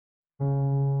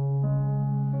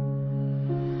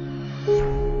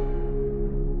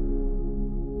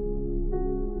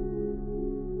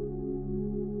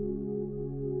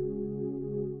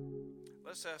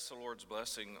ask the Lord's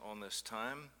blessing on this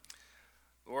time.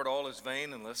 Lord, all is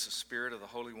vain unless the Spirit of the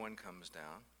Holy One comes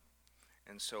down.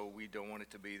 And so we don't want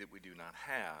it to be that we do not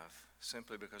have,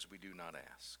 simply because we do not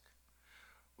ask.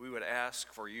 We would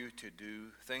ask for you to do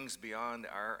things beyond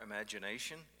our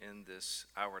imagination in this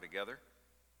hour together.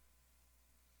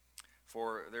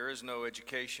 For there is no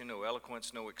education, no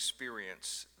eloquence, no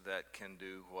experience that can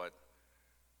do what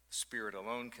Spirit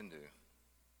alone can do.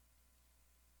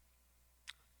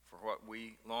 For what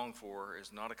we long for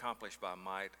is not accomplished by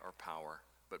might or power,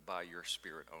 but by your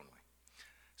Spirit only.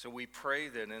 So we pray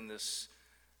that in this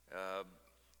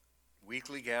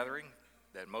weekly gathering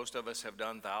that most of us have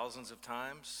done thousands of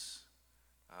times,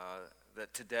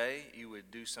 that today you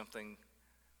would do something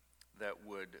that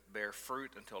would bear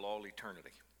fruit until all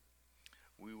eternity.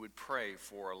 We would pray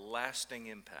for a lasting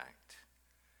impact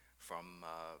from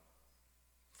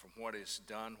what is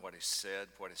done, what is said,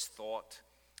 what is thought,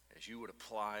 as you would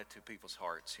apply it to people's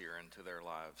hearts here and to their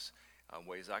lives,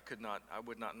 ways I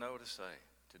would not know to say,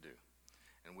 to do.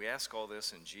 And we ask all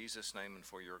this in Jesus' name and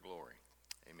for your glory.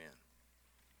 Amen.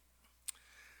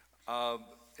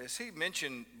 As he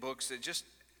mentioned books, it just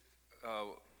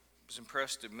was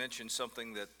impressed to mention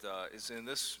something that is in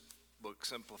this book,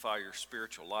 Simplify Your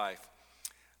Spiritual Life.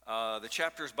 The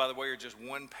chapters, by the way, are just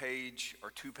 1 page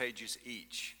or 2 pages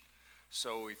each.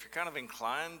 So if you're kind of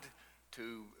inclined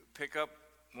to pick up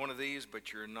one of these,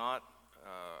 but you're not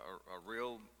a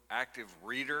real active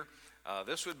reader,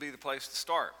 this would be the place to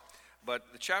start.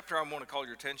 But the chapter I want to call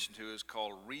your attention to is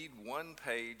called Read 1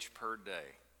 Page Per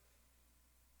Day.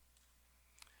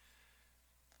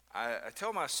 I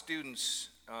tell my students,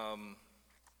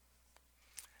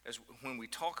 as when we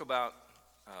talk about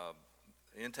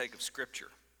the intake of Scripture,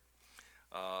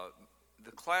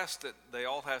 the class that they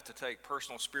all have to take,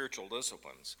 Personal Spiritual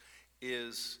Disciplines,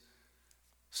 is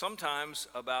sometimes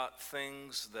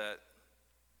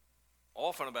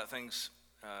often about things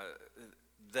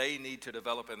they need to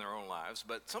develop in their own lives,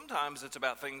 but sometimes it's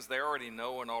about things they already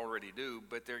know and already do,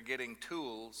 but they're getting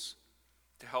tools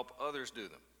to help others do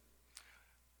them.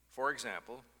 For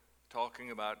example,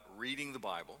 talking about reading the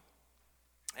Bible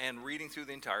and reading through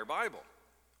the entire Bible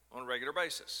on a regular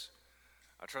basis.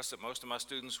 I trust that most of my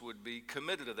students would be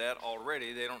committed to that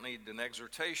already. They don't need an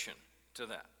exhortation to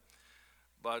that.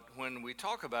 But when we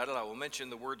talk about it, I will mention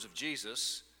the words of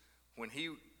Jesus when he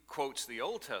quotes the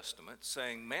Old Testament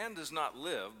saying, man does not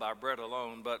live by bread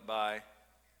alone, but by,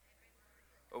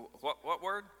 what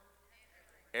word?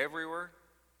 Every word.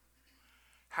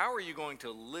 How are you going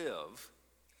to live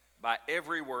by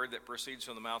every word that proceeds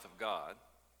from the mouth of God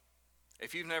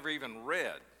if you've never even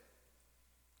read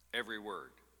every word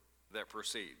that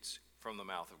proceeds from the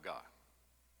mouth of God?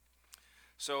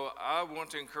 So I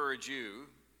want to encourage you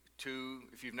to,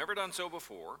 if you've never done so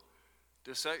before,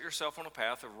 to set yourself on a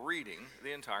path of reading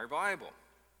the entire Bible.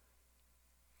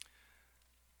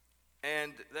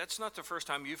 And that's not the first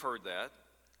time you've heard that,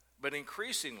 but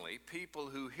increasingly people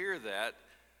who hear that,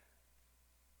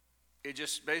 it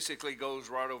just basically goes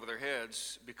right over their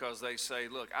heads because they say,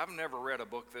 look, I've never read a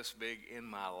book this big in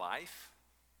my life,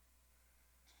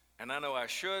 and I know I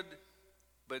should,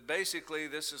 but basically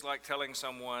this is like telling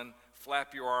someone,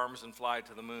 flap your arms and fly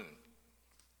to the moon.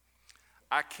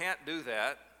 I can't do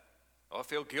that. I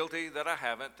feel guilty that I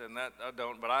haven't and that I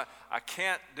don't, but I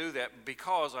can't do that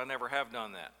because I never have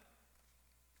done that.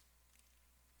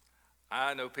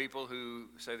 I know people who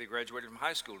say they graduated from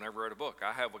high school, never read a book.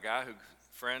 I have a guy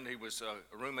he was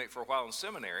a roommate for a while in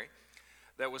seminary,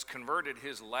 that was converted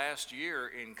his last year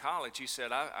in college. He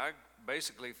said, I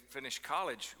basically finished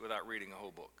college without reading a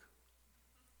whole book.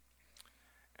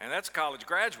 And that's a college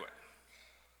graduate.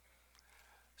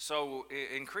 So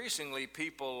increasingly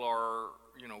people are,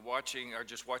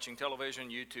 just watching television,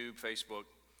 YouTube, Facebook,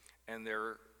 and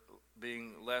they're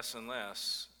being less and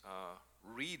less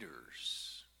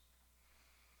readers.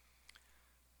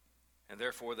 And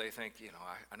therefore they think,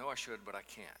 I know I should, but I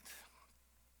can't.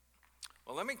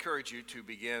 Well, let me encourage you to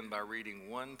begin by reading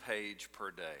 1 page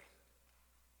per day.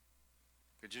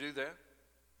 Could you do that?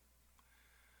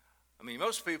 I mean,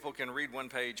 most people can read 1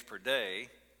 page per day,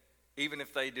 even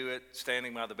if they do it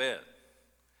standing by the bed,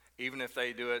 even if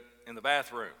they do it in the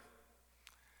bathroom.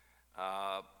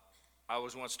 I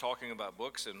was once talking about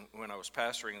books, and when I was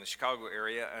pastoring in the Chicago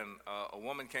area, and a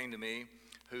woman came to me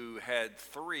who had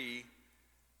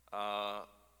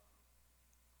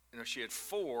she had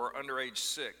 4 under age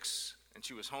 6, and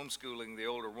she was homeschooling the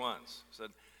older ones. Said,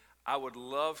 I would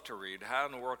love to read. How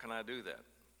in the world can I do that?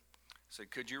 I said,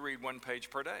 could you read 1 page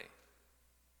per day?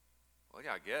 Well,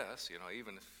 yeah, I guess,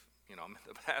 even if, I'm in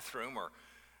the bathroom or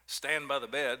stand by the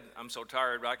bed, I'm so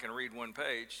tired I can read 1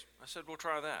 page. I said, well,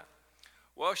 try that.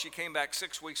 Well, she came back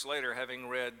 6 weeks later having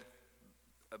read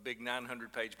a big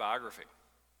 900-page biography.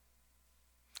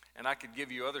 And I could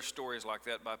give you other stories like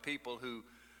that by people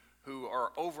who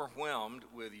are overwhelmed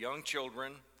with young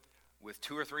children, with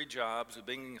 2 or 3 jobs, of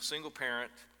being a single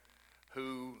parent,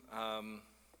 who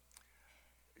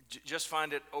just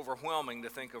find it overwhelming to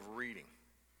think of reading.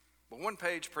 But 1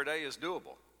 page per day is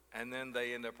doable, and then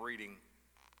they end up reading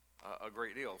a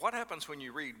great deal. What happens when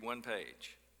you read 1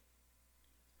 page?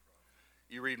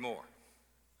 You read more.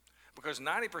 Because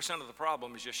 90% of the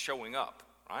problem is just showing up,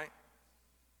 right?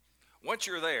 Once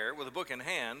you're there with a book in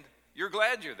hand, you're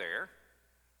glad you're there.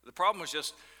 The problem is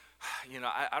just,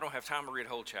 I don't have time to read a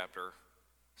whole chapter.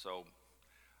 So,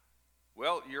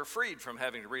 well, you're freed from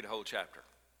having to read a whole chapter.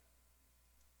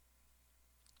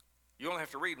 You only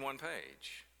have to read 1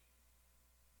 page.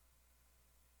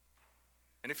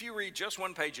 And if you read just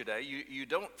 1 page a day, you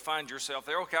don't find yourself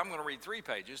there, okay, I'm going to read 3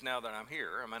 pages now that I'm here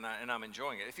and I'm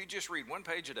enjoying it. If you just read 1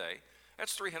 page a day,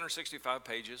 that's 365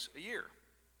 pages a year.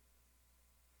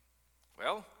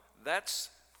 Well, that's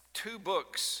 2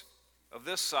 books of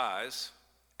this size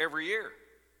every year.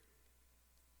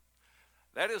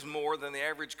 That is more than the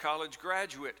average college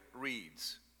graduate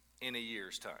reads in a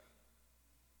year's time.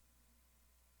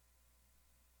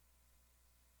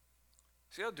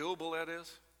 See how doable that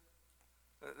is?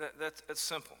 That's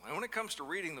simple. And when it comes to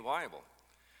reading the Bible,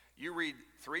 you read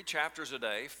 3 chapters a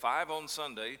day, 5 on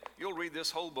Sunday, you'll read this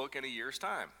whole book in a year's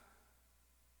time.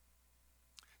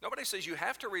 Nobody says you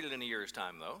have to read it in a year's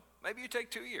time, though. Maybe you take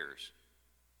 2 years.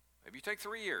 Maybe you take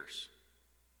 3 years.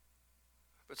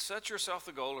 But set yourself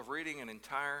the goal of reading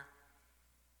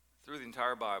through the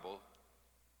entire Bible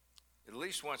at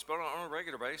least once, but on a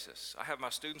regular basis. I have my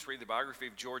students read the biography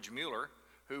of George Mueller,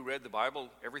 who read the Bible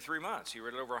every 3 months. He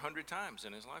read it over 100 times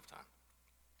in his lifetime.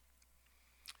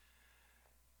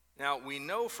 Now, we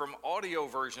know from audio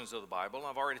versions of the Bible,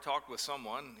 I've already talked with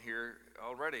someone here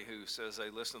already who says they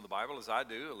listen to the Bible as I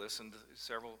do. I listened to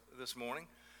several this morning.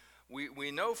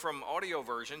 We know from audio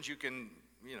versions, you can,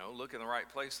 look in the right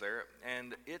place there,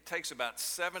 and it takes about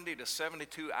 70 to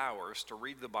 72 hours to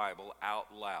read the Bible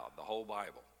out loud, the whole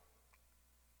Bible.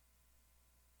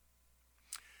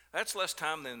 That's less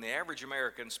time than the average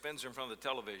American spends in front of the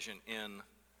television in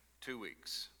 2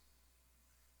 weeks.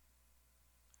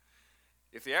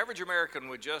 If the average American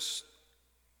would just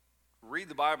read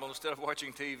the Bible instead of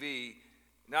watching TV,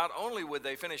 not only would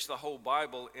they finish the whole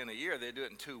Bible in a year, they'd do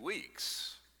it in 2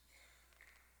 weeks.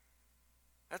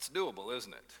 That's doable,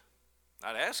 isn't it?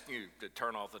 I'd ask you to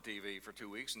turn off the TV for 2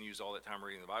 weeks and use all that time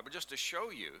reading the Bible just to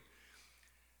show you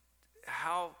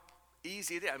how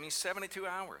easy it is. 72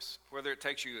 hours, whether it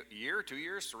takes you a year, 2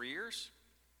 years, 3 years.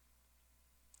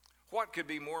 What could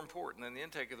be more important than the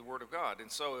intake of the Word of God?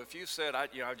 And so if you said,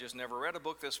 I've just never read a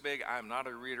book this big, I'm not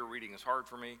a reader, reading is hard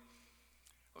for me.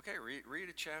 Okay, read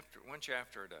a chapter, 1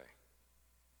 chapter a day.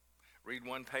 Read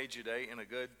 1 page a day in a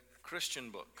good Christian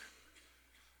book.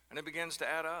 And it begins to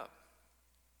add up.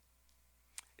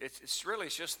 It's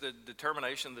just the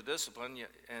determination, the discipline,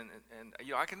 and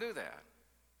I can do that.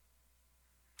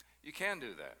 You can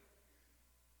do that.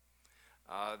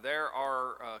 There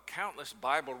are countless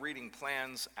Bible reading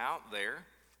plans out there.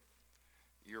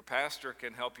 Your pastor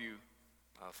can help you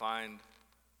find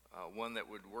one that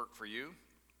would work for you.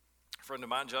 A friend of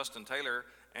mine, Justin Taylor,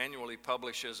 annually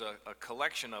publishes a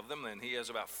collection of them, and he has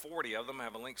about 40 of them. I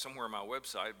have a link somewhere on my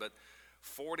website, but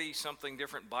 40-something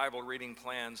different Bible reading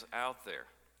plans out there.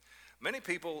 Many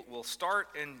people will start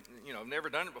in, have never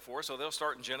done it before, so they'll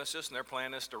start in Genesis, and their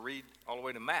plan is to read all the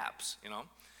way to maps,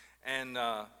 And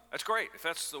that's great. If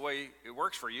that's the way it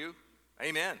works for you,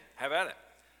 amen. Have at it.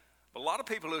 But a lot of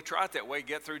people who try it that way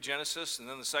get through Genesis and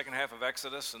then the second half of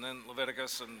Exodus and then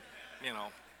Leviticus and,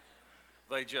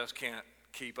 they just can't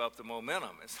keep up the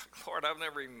momentum. It's like, Lord, I've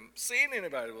never even seen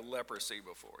anybody with leprosy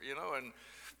before, and,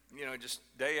 just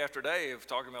day after day of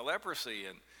talking about leprosy.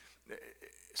 And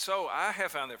so I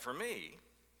have found that for me,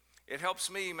 it helps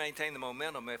me maintain the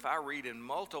momentum if I read in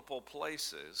multiple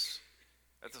places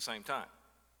at the same time.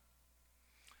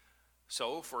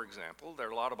 So, for example, there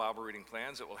are a lot of Bible reading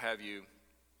plans that will have you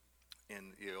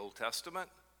in the Old Testament,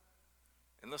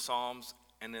 in the Psalms,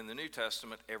 and in the New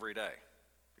Testament every day.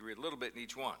 You read a little bit in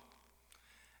each one.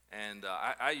 And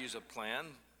I use a plan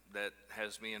that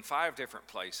has me in 5 different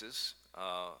places.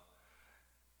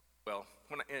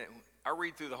 When I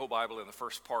read through the whole Bible in the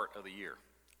first part of the year.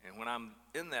 And when I'm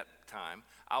in that time,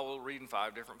 I will read in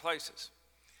 5 different places.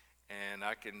 And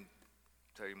I can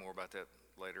tell you more about that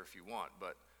later if you want.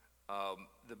 But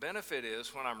the benefit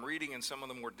is when I'm reading in some of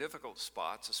the more difficult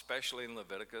spots, especially in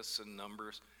Leviticus and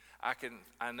Numbers,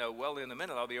 I know, well, in a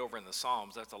minute I'll be over in the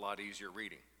Psalms. That's a lot easier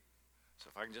reading. So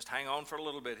if I can just hang on for a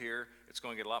little bit here, it's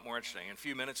going to get a lot more interesting. In a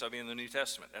few minutes, I'll be in the New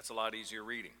Testament. That's a lot easier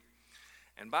reading.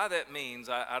 And by that means,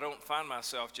 I don't find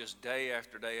myself just day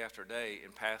after day after day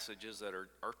in passages that are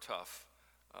tough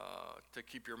to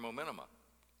keep your momentum up.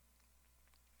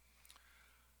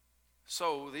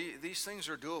 So these things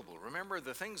are doable. Remember,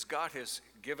 the things God has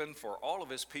given for all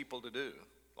of his people to do,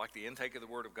 like the intake of the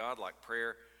Word of God, like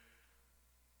prayer,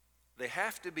 they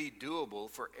have to be doable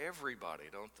for everybody,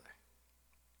 don't they?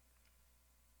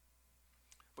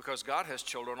 Because God has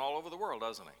children all over the world,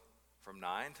 doesn't he? From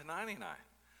 9 to 99.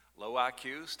 Low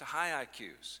IQs to high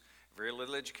IQs. Very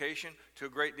little education to a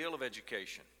great deal of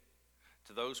education.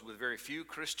 To those with very few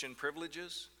Christian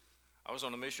privileges. I was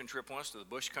on a mission trip once to the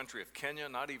bush country of Kenya.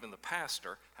 Not even the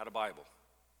pastor had a Bible.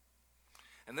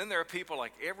 And then there are people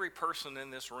like every person in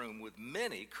this room with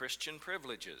many Christian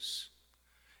privileges.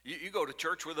 You go to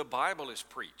church where the Bible is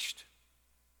preached.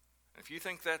 If you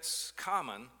think that's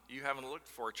common, you haven't looked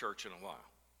for a church in a while.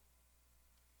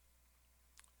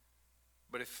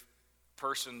 But if a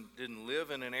person didn't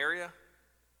live in an area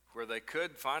where they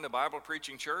could find a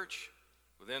Bible-preaching church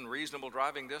within reasonable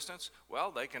driving distance,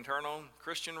 well, they can turn on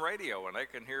Christian radio and they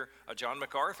can hear a John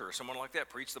MacArthur or someone like that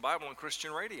preach the Bible on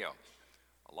Christian radio.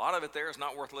 A lot of it there is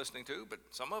not worth listening to, but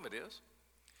some of it is.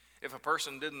 If a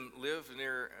person didn't live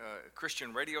near a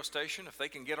Christian radio station, if they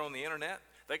can get on the internet,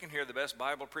 they can hear the best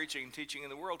Bible preaching and teaching in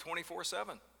the world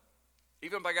 24/7,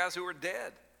 even by guys who are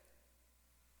dead.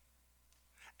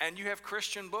 And you have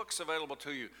Christian books available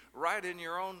to you right in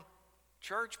your own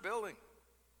church building.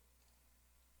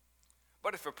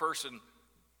 But if a person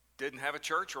didn't have a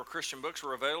church or Christian books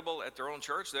were available at their own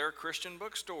church, there are Christian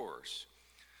bookstores,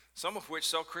 some of which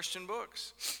sell Christian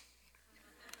books.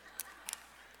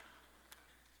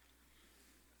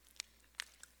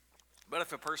 But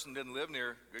if a person didn't live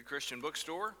near a good Christian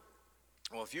bookstore,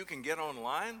 well, if you can get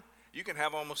online, you can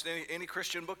have almost any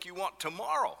Christian book you want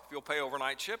tomorrow if you'll pay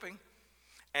overnight shipping.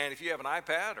 And if you have an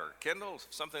iPad or Kindle,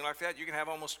 something like that, you can have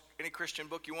almost any Christian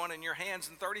book you want in your hands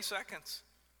in 30 seconds.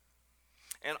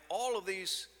 And all of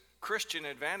these Christian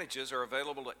advantages are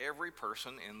available to every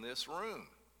person in this room.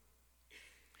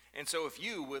 And so if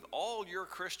you, with all your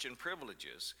Christian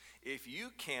privileges, if you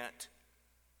can't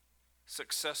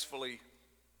successfully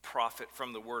profit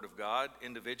from the Word of God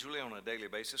individually on a daily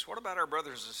basis, what about our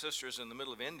brothers and sisters in the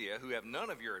middle of India who have none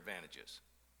of your advantages?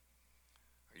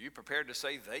 Are you prepared to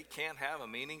say they can't have a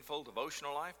meaningful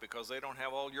devotional life because they don't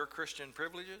have all your Christian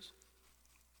privileges?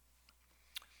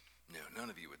 No, none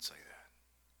of you would say that.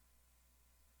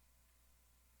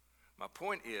 My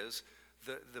point is,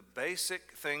 the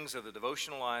basic things of the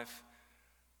devotional life,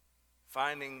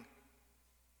 finding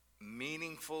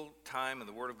meaningful time in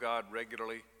the Word of God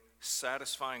regularly,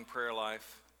 satisfying prayer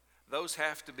life, those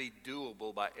have to be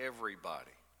doable by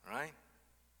everybody, right?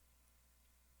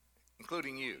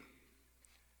 Including you.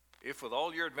 If with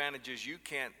all your advantages you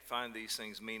can't find these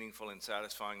things meaningful and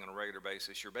satisfying on a regular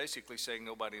basis, you're basically saying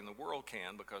nobody in the world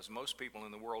can, because most people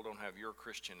in the world don't have your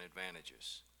Christian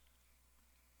advantages.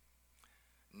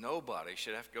 Nobody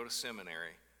should have to go to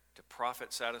seminary to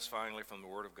profit satisfyingly from the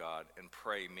Word of God and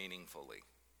pray meaningfully.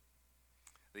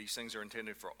 These things are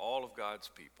intended for all of God's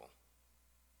people.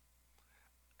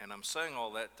 And I'm saying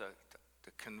all that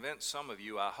to convince some of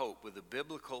you, I hope, with the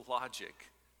biblical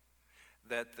logic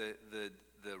that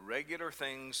the regular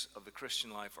things of the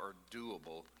Christian life are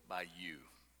doable by you.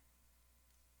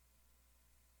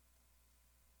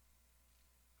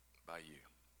 By you.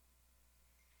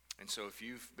 And so if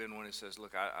you've been one who says,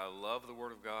 look, I love the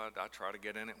Word of God, I try to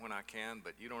get in it when I can,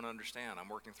 but you don't understand. I'm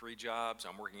working 3 jobs,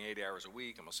 I'm working 80 hours a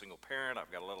week, I'm a single parent,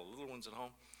 I've got a lot of little ones at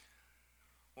home.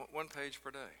 1 page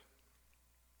per day.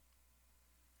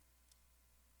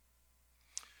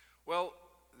 Well,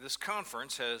 this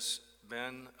conference has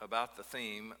been about the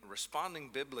theme, responding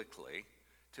biblically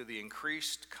to the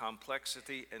increased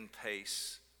complexity and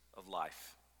pace of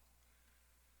life.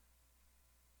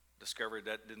 Discovered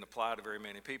that didn't apply to very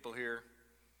many people here.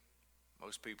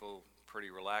 Most people, pretty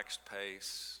relaxed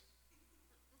pace,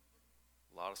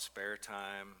 a lot of spare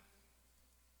time,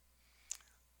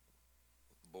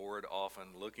 bored often,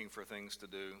 looking for things to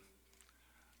do.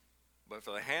 But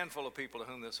for the handful of people to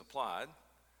whom this applied,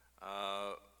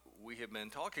 we have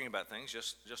been talking about things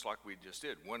just like we just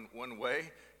did. One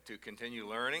way to continue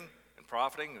learning and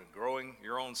profiting and growing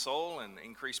your own soul and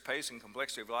increase pace and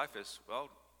complexity of life is, well,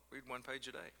 read 1 page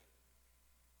a day.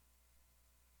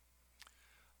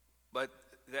 But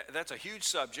that's a huge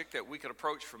subject that we could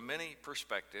approach from many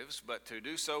perspectives, but to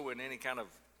do so in any kind of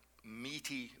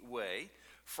meaty way,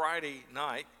 Friday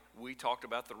night we talked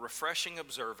about the refreshing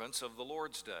observance of the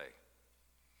Lord's Day.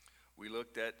 We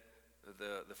looked at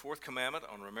the fourth commandment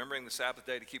on remembering the Sabbath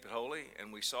day to keep it holy,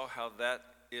 and we saw how that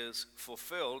is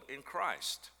fulfilled in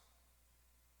Christ.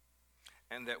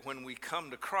 And that when we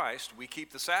come to Christ, we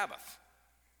keep the Sabbath.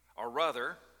 Or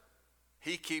rather,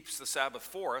 he keeps the Sabbath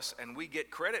for us, and we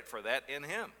get credit for that in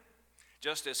him.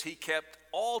 Just as he kept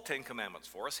all 10 commandments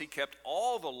for us, he kept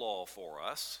all the law for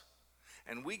us,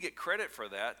 and we get credit for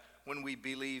that when we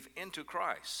believe into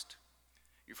Christ.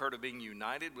 You've heard of being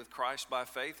united with Christ by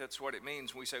faith. That's what it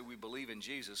means when we say we believe in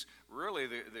Jesus. Really,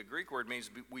 the Greek word means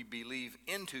we believe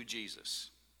into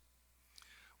Jesus.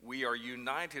 We are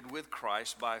united with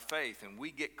Christ by faith, and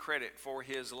we get credit for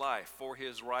his life, for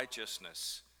his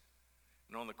righteousness.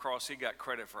 And on the cross, he got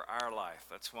credit for our life.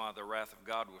 That's why the wrath of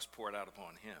God was poured out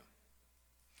upon him.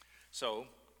 So,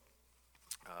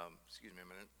 excuse me a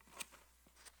minute. I'm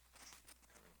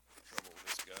having trouble with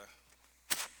this guy.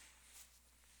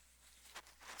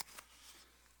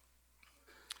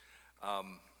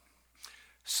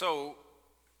 So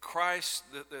Christ,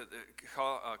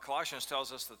 Colossians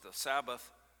tells us that the Sabbath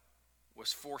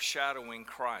was foreshadowing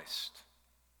Christ,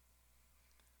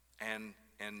 and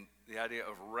the idea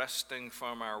of resting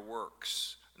from our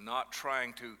works, not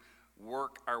trying to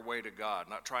work our way to God,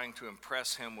 not trying to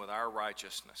impress him with our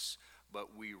righteousness,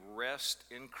 but we rest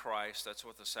in Christ. That's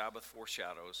what the Sabbath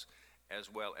foreshadows,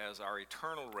 as well as our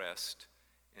eternal rest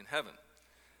in heaven.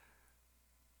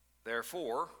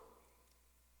 Therefore,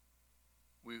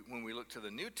 when we look to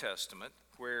the New Testament,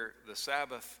 where the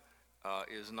Sabbath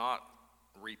is not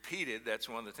repeated, that's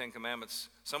one of the 10 Commandments.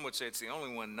 Some would say it's the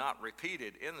only one not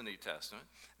repeated in the New Testament.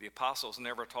 The apostles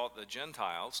never taught the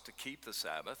Gentiles to keep the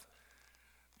Sabbath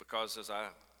because, as I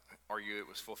argue, it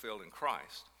was fulfilled in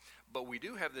Christ. But we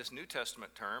do have this New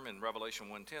Testament term in Revelation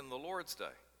 1:10, the Lord's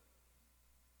Day.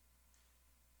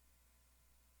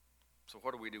 So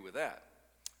what do we do with that?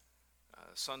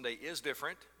 Sunday is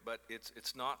different, but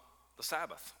it's not the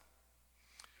Sabbath.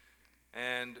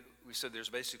 And we said there's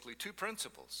basically two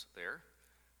principles there.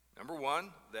 Number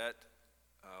one, that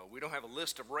we don't have a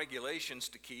list of regulations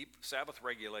to keep, Sabbath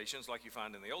regulations like you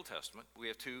find in the Old Testament. We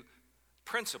have two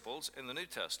principles in the New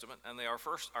Testament, and they are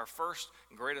our first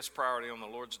and greatest priority on the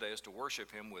Lord's Day is to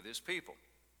worship him with his people.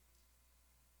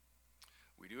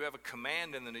 We do have a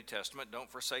command in the New Testament, don't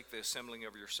forsake the assembling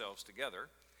of yourselves together.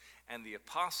 And the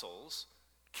apostles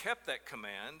kept that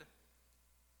command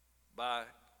by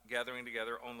gathering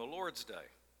together on the Lord's Day.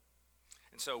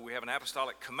 And so we have an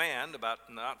apostolic command about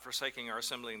not forsaking our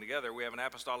assembling together. We have an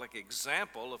apostolic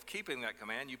example of keeping that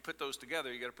command. You put those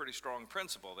together, you get a pretty strong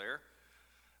principle there,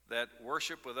 that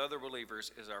worship with other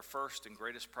believers is our first and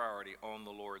greatest priority on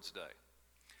the Lord's Day.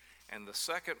 And the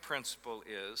second principle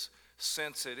is,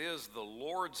 since it is the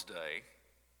Lord's Day,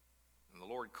 and the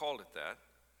Lord called it that,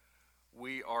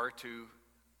 we are to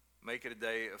make it a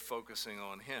day of focusing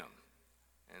on him.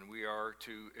 And we are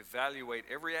to evaluate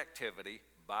every activity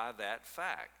by that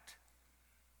fact.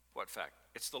 What fact?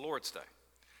 It's the Lord's Day.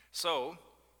 So,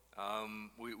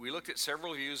 we looked at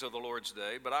several views of the Lord's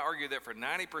Day, but I argue that for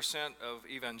 90% of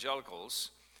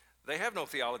evangelicals, they have no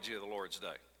theology of the Lord's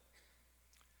Day.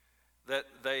 That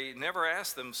they never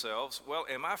ask themselves, well,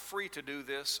 am I free to do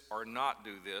this or not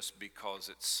do this because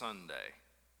it's Sunday?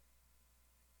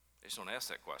 They just don't ask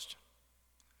that question.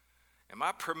 Am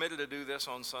I permitted to do this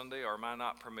on Sunday, or am I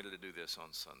not permitted to do this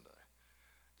on Sunday?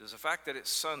 Does the fact that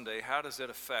it's Sunday, how does it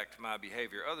affect my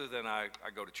behavior other than I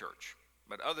go to church?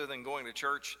 But other than going to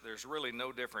church, there's really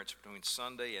no difference between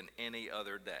Sunday and any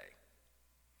other day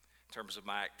in terms of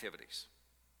my activities.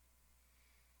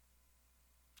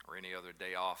 Or any other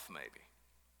day off, maybe.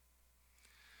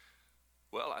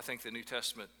 Well, I think the New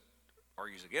Testament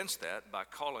argues against that by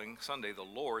calling Sunday the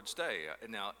Lord's Day.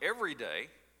 Now, every day,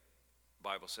 the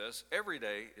Bible says, every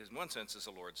day, in one sense, is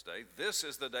the Lord's Day. This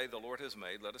is the day the Lord has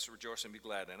made. Let us rejoice and be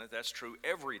glad in it. That's true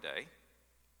every day.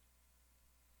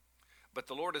 But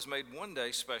the Lord has made one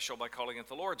day special by calling it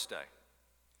the Lord's Day.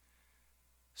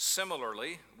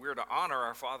 Similarly, we're to honor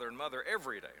our father and mother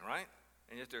every day, right?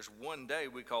 And yet there's one day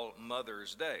we call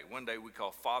Mother's Day, one day we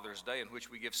call Father's Day, in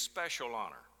which we give special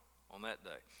honor on that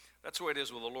day. That's the way it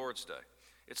is with the Lord's Day.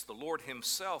 It's the Lord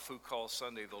himself who calls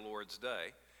Sunday the Lord's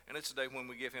Day, and it's a day when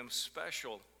we give him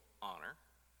special honor,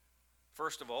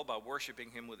 first of all by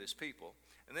worshiping him with his people,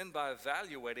 and then by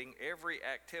evaluating every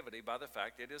activity by the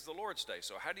fact it is the Lord's Day.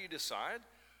 So how do you decide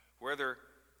whether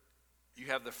you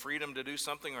have the freedom to do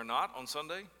something or not on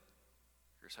Sunday?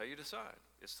 Here's how you decide.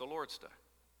 It's the Lord's Day.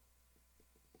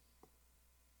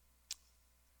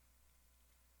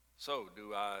 So,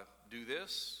 do I do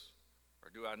this, or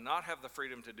do I not have the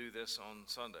freedom to do this on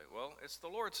Sunday? Well, it's the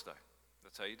Lord's Day.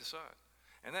 That's how you decide.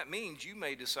 And that means you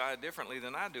may decide differently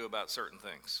than I do about certain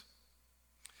things.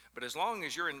 But as long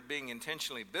as you're being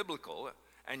intentionally biblical,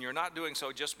 and you're not doing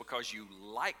so just because you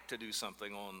like to do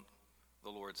something on the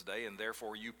Lord's Day, and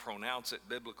therefore you pronounce it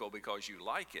biblical because you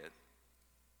like it,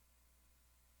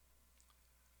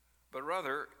 but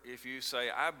rather, if you say,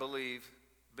 I believe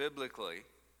biblically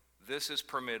this is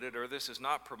permitted or this is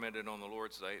not permitted on the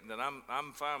Lord's Day, then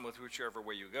I'm fine with whichever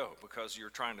way you go, because you're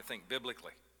trying to think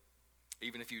biblically,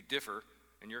 even if you differ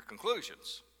in your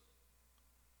conclusions.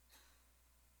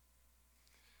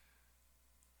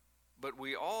 But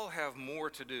we all have more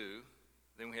to do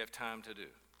than we have time to do,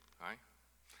 right?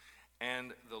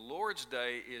 And the Lord's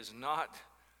Day is not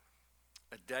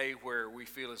a day where we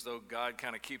feel as though God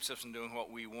kind of keeps us from doing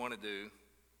what we want to do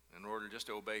in order just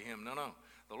to obey him. No.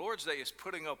 The Lord's Day is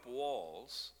putting up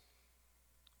walls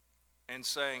and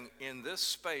saying, in this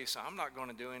space, I'm not going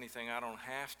to do anything I don't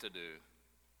have to do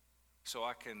so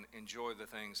I can enjoy the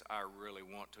things I really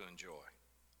want to enjoy.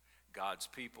 God's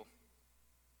people,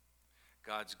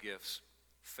 God's gifts,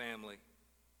 family,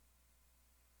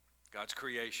 God's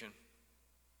creation,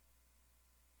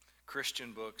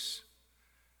 Christian books.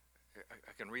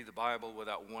 I can read the Bible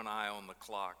without one eye on the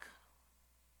clock.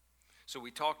 So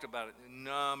we talked about a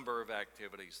number of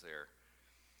activities there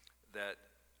that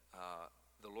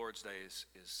the Lord's Day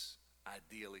is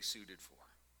ideally suited for.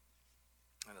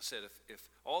 And I said, if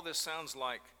all this sounds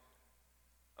like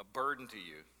a burden to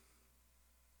you,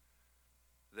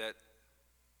 that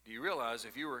do you realize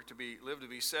if you were to live to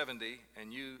be 70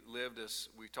 and you lived as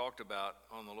we talked about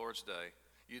on the Lord's Day,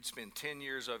 you'd spend 10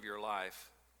 years of your life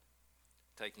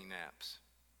taking naps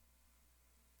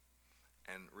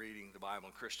and reading the Bible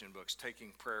and Christian books,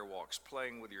 taking prayer walks,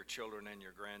 playing with your children and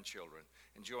your grandchildren,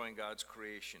 enjoying God's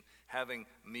creation, having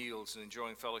meals and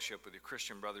enjoying fellowship with your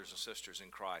Christian brothers and sisters in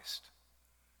Christ.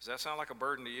 Does that sound like a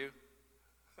burden to you?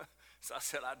 So I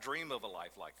said, I dream of a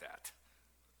life like that.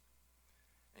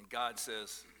 And God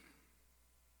says,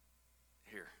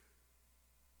 here,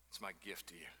 it's my gift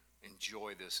to you.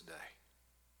 Enjoy this day.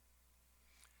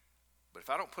 But if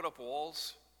I don't put up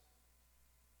walls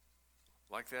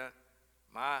like that,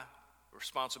 my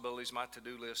responsibilities, my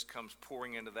to-do list comes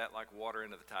pouring into that like water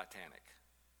into the Titanic.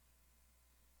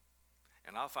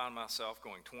 And I'll find myself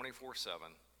going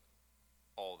 24/7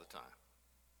 all the time.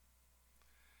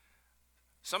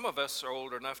 Some of us are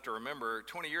old enough to remember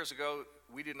 20 years ago,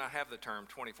 we did not have the term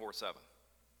 24/7.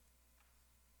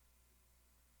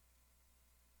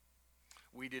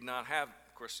 We did not have,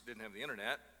 of course, didn't have the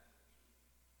internet.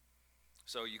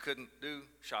 So you couldn't do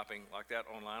shopping like that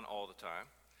online all the time.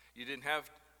 You didn't have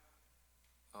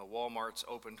Walmart's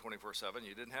open 24/7.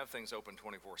 You didn't have things open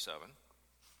 24/7.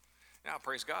 Now,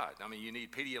 praise God. I mean, you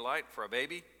need Pedialyte for a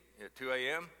baby at 2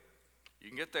 a.m. You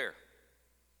can get there.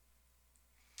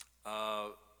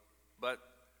 But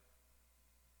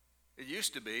it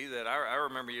used to be that I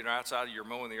remember, outside you're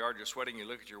mowing the yard, you're sweating, you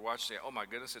look at your watch and say, oh my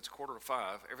goodness, it's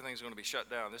 4:45. Everything's going to be shut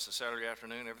down. This is Saturday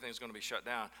afternoon. Everything's going to be shut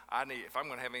down. If I'm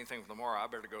going to have anything for tomorrow, I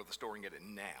better go to the store and get it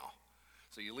now.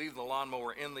 So you leave the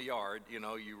lawnmower in the yard,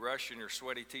 you rush in your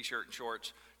sweaty t-shirt and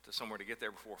shorts to somewhere to get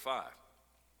there before 5.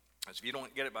 Because if you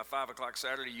don't get it by 5 o'clock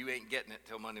Saturday, you ain't getting it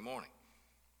till Monday morning.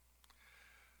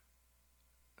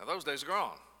 Now those days are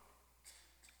gone,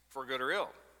 for good or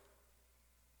ill.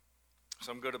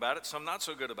 Some good about it, some not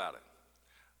so good about it.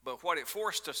 But what it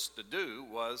forced us to do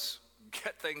was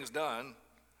get things done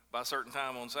by a certain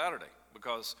time on Saturday,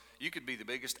 because you could be the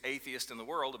biggest atheist in the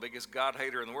world, the biggest God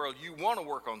hater in the world. You want to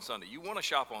work on Sunday. You want to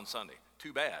shop on Sunday.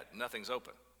 Too bad, nothing's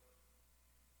open.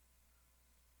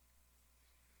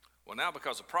 Well, now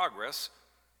because of progress,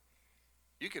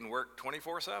 you can work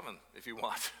 24/7 if you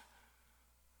want.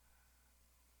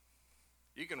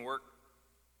 You can work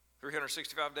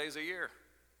 365 days a year.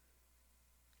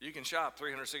 You can shop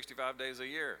 365 days a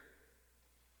year.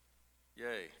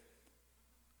 Yay.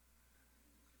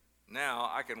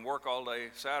 Now I can work all day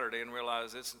Saturday and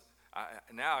realize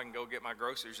now I can go get my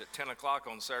groceries at 10 o'clock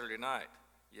on Saturday night.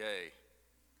 Yay.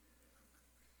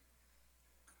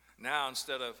 Now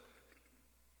instead of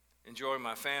enjoying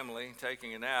my family,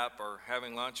 taking a nap, or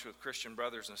having lunch with Christian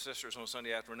brothers and sisters on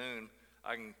Sunday afternoon,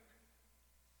 I can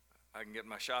get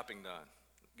my shopping done,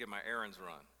 get my errands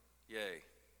run. Yay.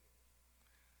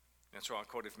 That's why I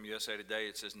quoted from USA Today.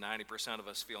 It says 90% of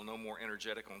us feel no more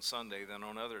energetic on Sunday than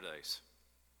on other days.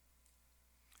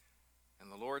 And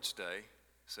the Lord's Day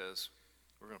says,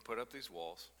 we're going to put up these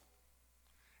walls,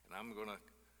 and I'm going to,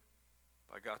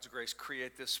 by God's grace,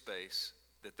 create this space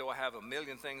that though I have a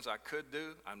million things I could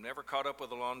do, I'm never caught up with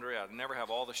the laundry, I'd never have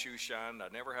all the shoes shined,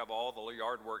 I'd never have all the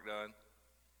yard work done.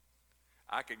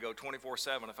 I could go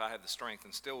 24/7 if I had the strength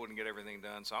and still wouldn't get everything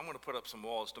done. So I'm going to put up some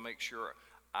walls to make sure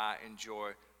I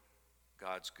enjoy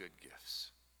God's good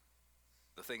gifts.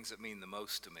 the things that mean the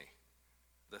most to me,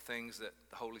 the things that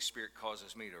the Holy Spirit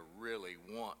causes me to really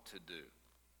want to do.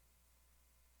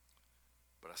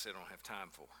 But I say I don't have time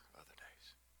for other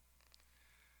days.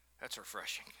 That's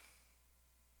refreshing.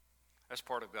 That's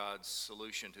part of God's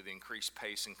solution to the increased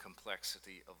pace and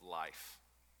complexity of life.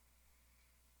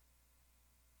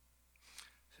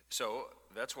 So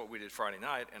that's what we did Friday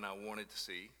night, and I wanted to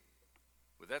see,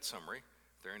 with that summary,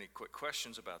 if there are any quick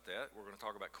questions about that. We're going to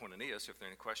talk about koinonia, so if there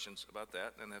are any questions about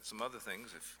that, and have some other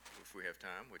things if we have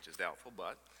time, which is doubtful.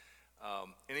 But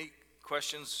any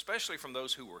questions, especially from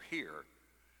those who were here,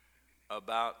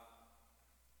 about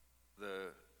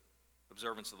the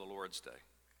observance of the Lord's Day?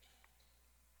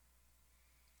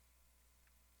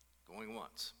 Going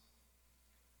once.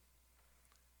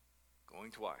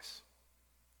 Going twice.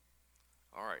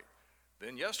 All right.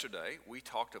 Then yesterday, we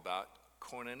talked about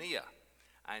koinonia.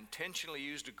 I intentionally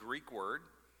used a Greek word.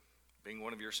 Being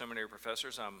one of your seminary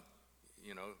professors, I'm,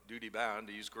 duty-bound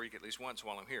to use Greek at least once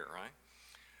while I'm here, right?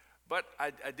 But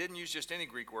I didn't use just any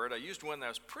Greek word. I used one that I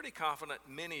was pretty confident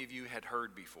many of you had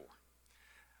heard before.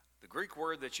 The Greek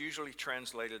word that's usually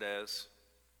translated as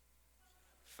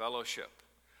fellowship.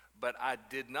 But I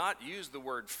did not use the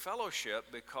word fellowship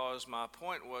because my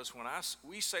point was when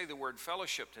we say the word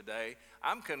fellowship today,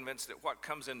 I'm convinced that what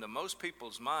comes into most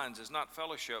people's minds is not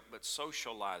fellowship, but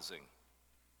socializing.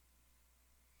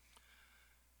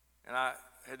 And I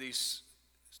had these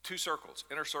two circles,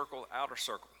 inner circle, outer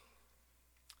circle.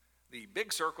 The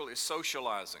big circle is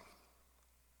socializing.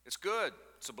 It's good.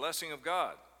 It's a blessing of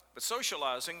God. But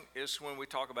socializing is when we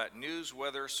talk about news,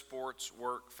 weather, sports,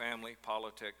 work, family,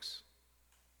 politics.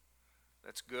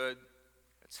 That's good.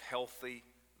 That's healthy.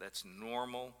 That's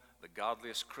normal. The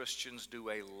godliest Christians do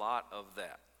a lot of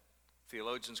that.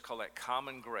 Theologians call that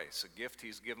common grace, a gift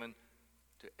he's given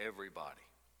to everybody.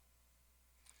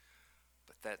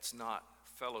 But that's not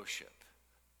fellowship.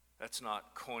 That's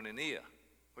not koinonia,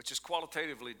 which is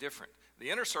qualitatively different.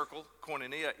 The inner circle,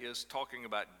 koinonia, is talking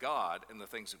about God and the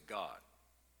things of God.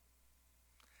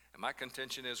 And my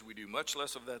contention is we do much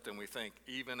less of that than we think,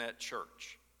 even at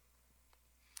church.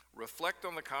 Reflect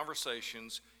on the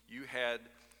conversations you had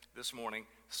this morning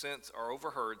or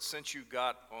overheard since you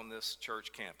got on this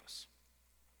church campus.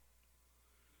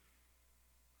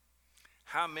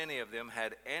 How many of them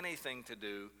had anything to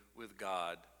do with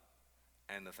God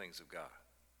and the things of God?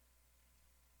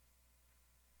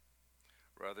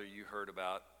 Rather, you heard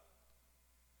about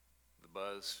the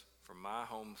buzz from my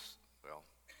home, well,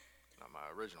 not my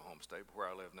original home state, but where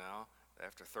I live now,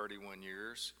 after 31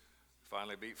 years,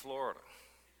 finally beat Florida.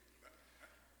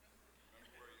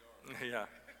 Yeah.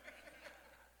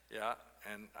 Yeah,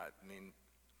 and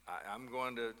I'm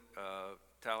going to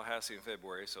Tallahassee in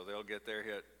February, so they'll get their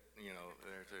hit,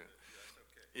 there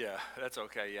too. Yeah, that's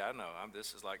okay. Yeah, I know.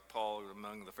 This is like Paul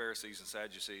among the Pharisees and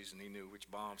Sadducees, and he knew which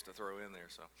bombs to throw in there,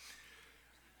 so.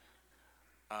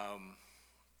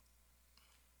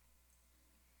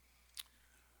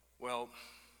 Well,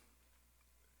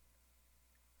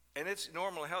 and it's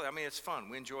normal and healthy. It's fun.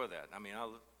 We enjoy that.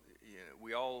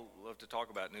 We all love to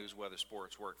talk about news, weather,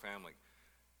 sports, work, family,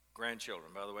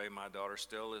 grandchildren. By the way, my daughter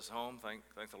still is home. Thank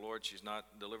the Lord she's not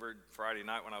delivered. Friday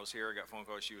night when I was here, I got a phone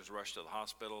call. She was rushed to the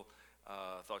hospital.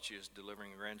 Thought she was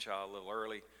delivering a grandchild a little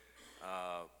early.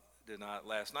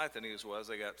 Last night the news was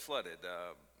they got flooded.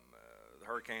 The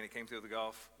hurricane that came through the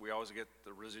Gulf, we always get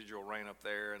the residual rain up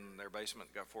there, and their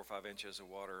basement got 4 or 5 inches of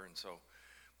water, and so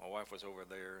my wife was over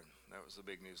there, and that was the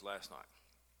big news last night.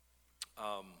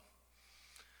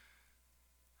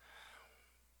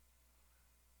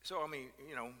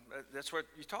 That's what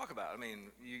you talk about.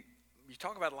 You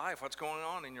talk about life, what's going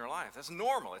on in your life. That's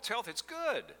normal. It's healthy. It's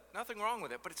good. Nothing wrong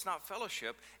with it, but it's not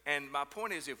fellowship. And my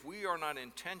point is, if we are not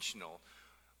intentional,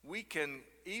 we can,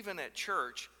 even at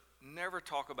church, never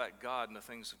talk about God and the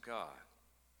things of God.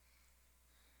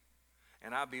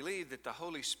 And I believe that the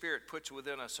Holy Spirit puts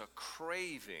within us a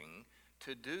craving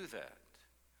to do that.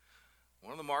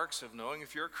 One of the marks of knowing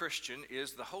if you're a Christian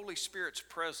is the Holy Spirit's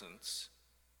presence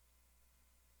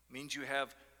means you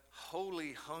have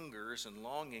holy hungers and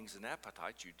longings and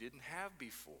appetites you didn't have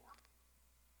before.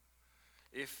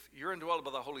 If you're indwelled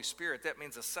by the Holy Spirit, that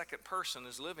means a second person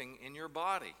is living in your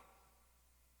body.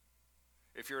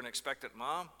 If you're an expectant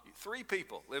mom, 3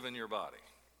 people live in your body.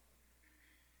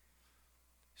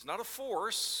 It's not a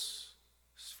force.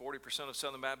 40% of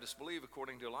Southern Baptists believe,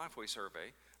 according to a Lifeway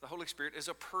survey, the Holy Spirit is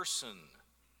a person.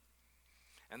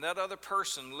 And that other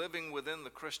person living within the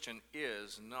Christian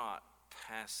is not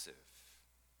passive.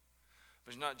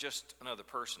 But he's not just another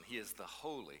person. He is the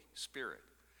Holy Spirit.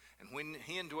 And when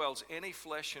he indwells any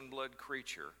flesh and blood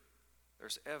creature,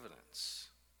 there's evidence,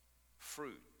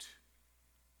 fruit.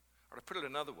 Or to put it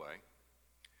another way,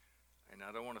 and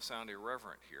I don't want to sound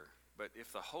irreverent here, but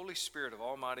if the Holy Spirit of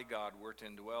Almighty God were to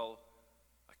indwell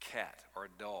a cat or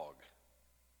a dog,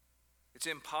 it's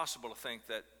impossible to think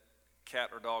that cat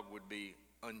or dog would be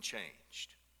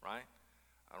unchanged, right?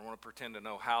 I don't want to pretend to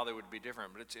know how they would be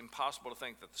different, but it's impossible to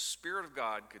think that the Spirit of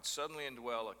God could suddenly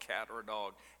indwell a cat or a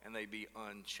dog and they be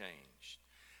unchanged.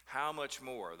 How much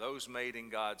more those made in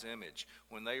God's image,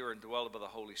 when they are indwelled by the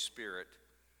Holy Spirit,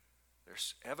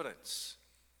 there's evidence,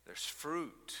 there's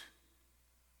fruit.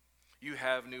 You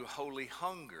have new holy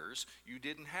hungers you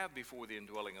didn't have before the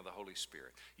indwelling of the Holy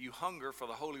Spirit. You hunger for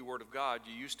the holy Word of God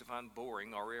you used to find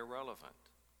boring or irrelevant.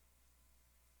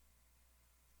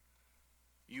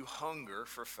 You hunger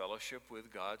for fellowship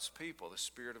with God's people. The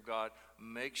Spirit of God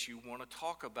makes you want to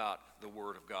talk about the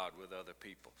Word of God with other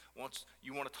people. Once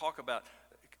you want to talk about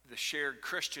the shared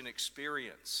Christian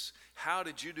experience. How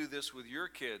did you do this with your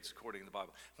kids according to the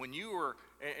Bible? When you were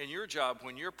in your job,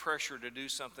 when you're pressured to do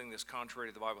something that's contrary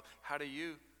to the Bible, how do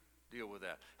you deal with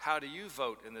that? How do you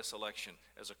vote in this election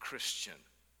as a Christian?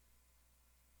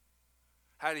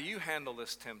 How do you handle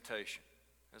this temptation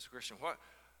as a Christian?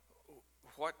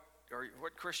 What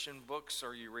Christian books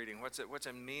are you reading? What's it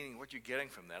meaning? What are you getting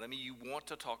from that? I mean, you want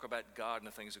to talk about God and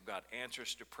the things of God,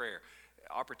 answers to prayer,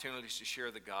 opportunities to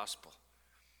share the gospel.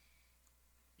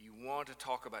 You want to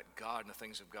talk about God and the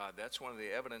things of God. That's one of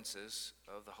the evidences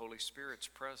of the Holy Spirit's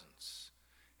presence.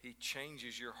 He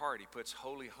changes your heart. He puts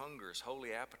holy hungers,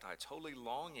 holy appetites, holy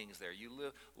longings there. You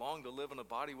long to live in a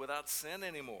body without sin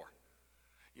anymore.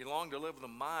 You long to live with a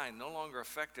mind no longer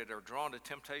affected or drawn to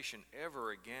temptation ever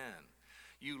again.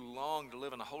 You long to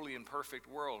live in a holy and perfect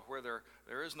world where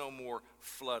there is no more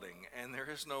flooding and there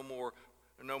is no more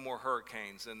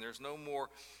hurricanes and there's no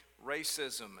more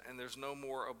racism, and there's no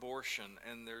more abortion,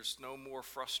 and there's no more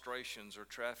frustrations or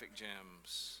traffic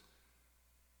jams.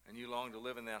 And you long to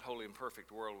live in that holy and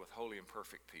perfect world with holy and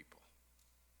perfect people.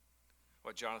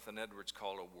 What Jonathan Edwards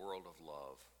called a world of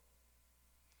love.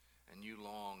 And you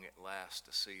long at last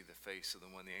to see the face of the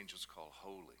one the angels call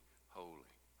holy,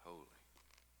 holy, holy.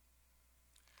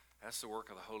 That's the work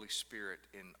of the Holy Spirit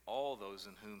in all those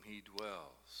in whom he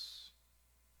dwells.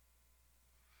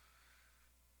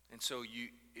 And so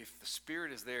if the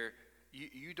Spirit is there,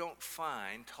 you don't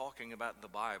find talking about the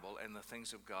Bible and the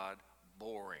things of God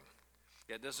boring.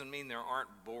 That doesn't mean there aren't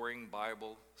boring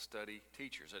Bible study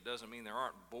teachers. It doesn't mean there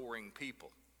aren't boring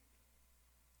people.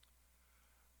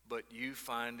 But you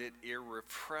find it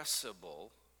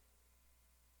irrepressible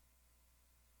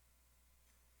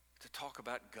to talk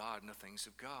about God and the things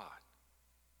of God.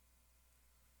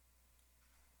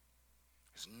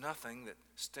 There's nothing that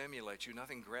stimulates you,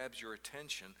 nothing grabs your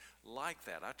attention like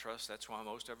that. I trust that's why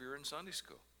most of you are in Sunday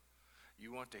school.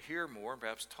 You want to hear more and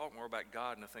perhaps talk more about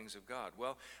God and the things of God.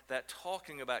 Well, that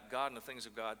talking about God and the things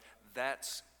of God,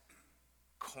 that's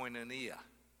koinonia.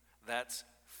 That's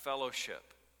fellowship.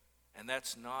 And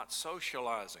that's not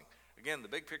socializing. Again, the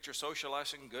big picture,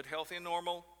 socializing, good, healthy, and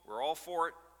normal, we're all for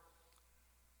it.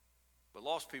 But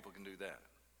lost people can do that.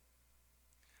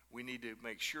 We need to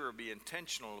make sure, be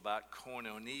intentional about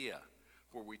koinonia,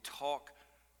 where we talk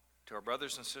to our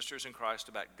brothers and sisters in Christ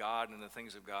about God and the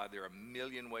things of God. There are a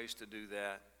million ways to do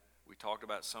that. We talked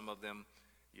about some of them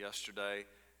yesterday.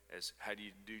 As how do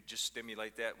you just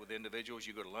stimulate that with individuals?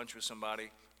 You go to lunch with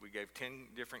somebody. We gave 10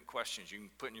 different questions you can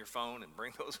put in your phone and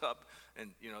bring those up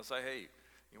and say, hey,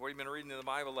 what have you been reading in the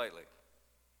Bible lately?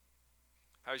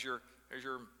 How's your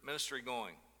ministry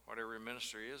going? Whatever your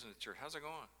ministry is in the church, how's it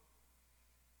going?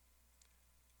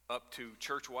 Up to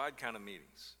church-wide kind of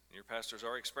meetings. Your pastor's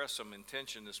already expressed some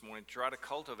intention this morning to try to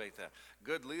cultivate that.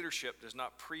 Good leadership does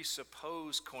not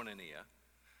presuppose koinonia.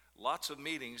 Lots of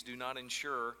meetings do not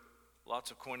ensure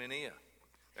lots of koinonia.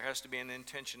 There has to be an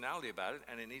intentionality about it,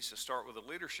 and it needs to start with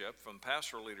the leadership, from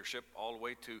pastoral leadership all the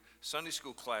way to Sunday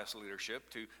school class leadership,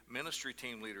 to ministry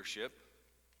team leadership.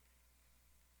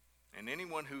 And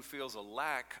anyone who feels a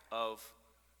lack of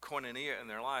koinonia in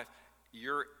their life,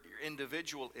 your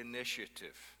individual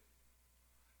initiative.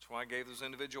 That's why I gave those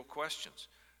individual questions.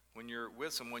 When you're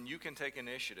with someone, you can take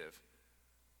initiative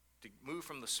to move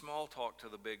from the small talk to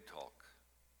the big talk.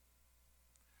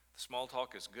 The small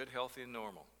talk is good, healthy, and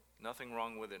normal. Nothing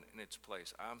wrong with it in its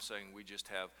place. I'm saying we just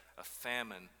have a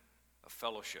famine of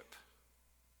fellowship.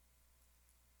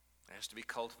 It has to be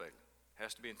cultivated. It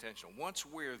has to be intentional. Once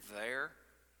we're there,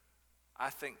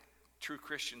 I think true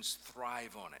Christians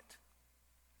thrive on it.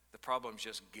 The problem is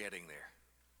just getting there.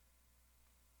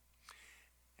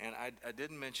 And I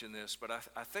didn't mention this, but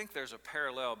I think there's a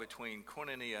parallel between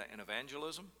koinonia and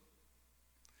evangelism.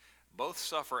 Both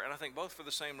suffer, and I think both for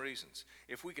the same reasons.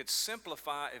 If we could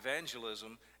simplify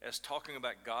evangelism as talking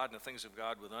about God and the things of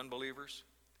God with unbelievers,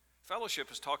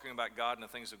 fellowship is talking about God and the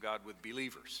things of God with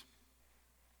believers.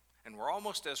 And we're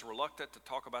almost as reluctant to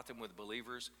talk about them with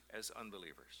believers as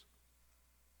unbelievers.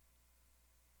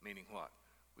 Meaning what?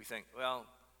 We think, well,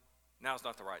 now's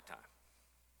not the right time.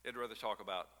 They'd rather talk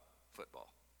about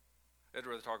football. They'd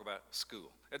rather talk about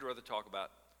school. They'd rather talk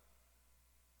about,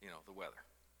 the weather,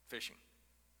 fishing.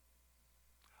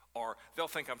 Or they'll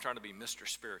think I'm trying to be Mr.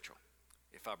 Spiritual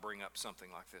if I bring up something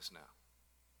like this now.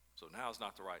 So now's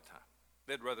not the right time.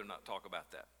 They'd rather not talk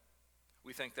about that.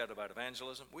 We think that about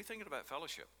evangelism. We think it about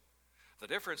fellowship. The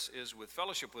difference is with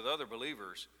fellowship with other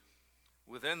believers,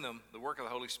 within them, the work of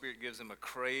the Holy Spirit gives them a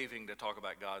craving to talk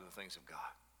about God and the things of God.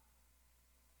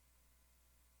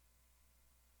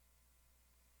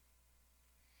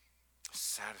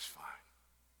 Satisfying.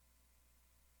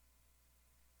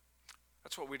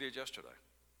 That's what we did yesterday.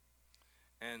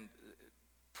 And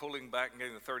pulling back and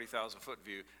getting the 30,000-foot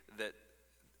view, that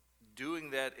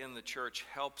doing that in the church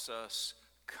helps us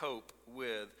cope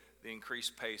with the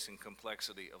increased pace and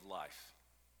complexity of life.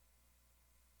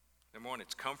 Number one,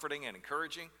 it's comforting and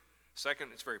encouraging. Second,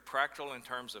 it's very practical in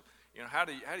terms of, how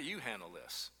do you handle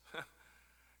this?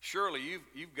 Surely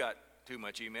you've got too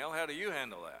much email. How do you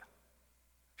handle that?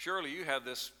 Surely you have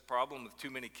this problem with too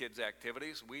many kids'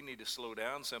 activities. We need to slow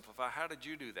down, simplify. How did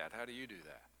you do that? How do you do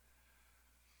that?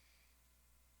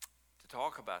 To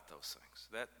talk about those things,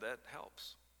 that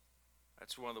helps.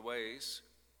 That's one of the ways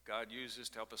God uses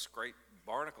to help us scrape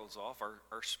barnacles off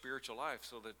our spiritual life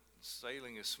so that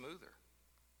sailing is smoother.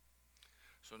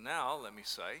 So now, let me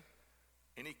say,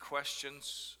 any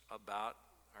questions about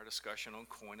our discussion on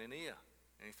koinonia?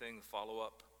 Anything to follow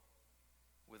up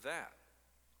with that?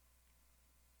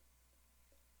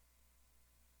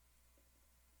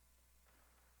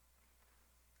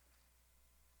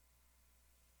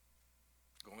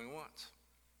 Going once.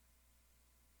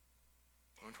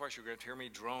 Going twice. You're going to hear me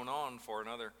drone on for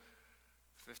another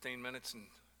 15 minutes and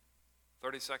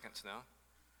 30 seconds now.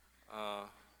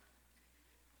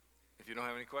 If you don't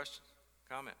have any questions,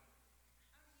 comment.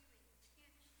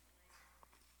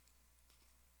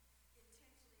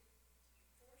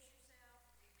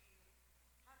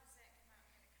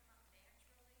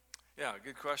 Yeah,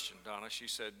 good question, Donna. She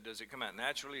said, does it come out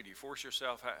naturally? Do you force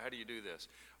yourself? How do you do this?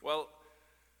 Well,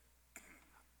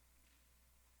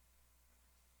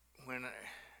 and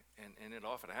it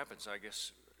often happens, I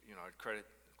guess, I'd credit,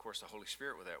 of course, the Holy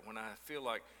Spirit with that. When I feel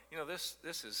like,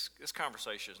 this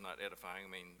conversation is not edifying.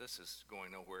 I mean, this is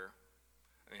going nowhere.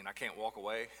 I mean, I can't walk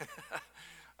away.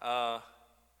 I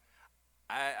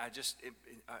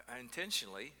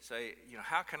intentionally say,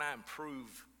 how can I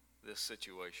improve this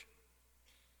situation?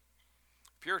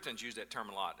 Puritans use that term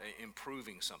a lot,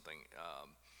 improving something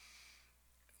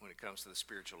when it comes to the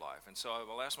spiritual life. And so I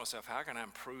will ask myself, how can I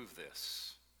improve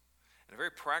this? And a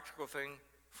very practical thing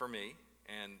for me,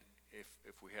 and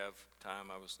if we have time,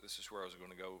 this is where I was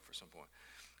going to go for some point.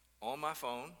 On my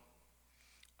phone,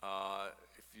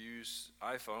 if you use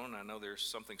iPhone, I know there's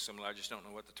something similar. I just don't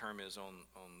know what the term is on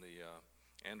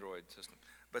the Android system.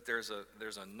 But there's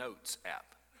a Notes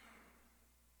app,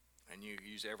 and you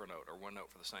use Evernote or OneNote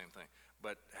for the same thing.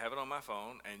 But have it on my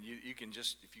phone, and you can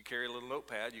just, if you carry a little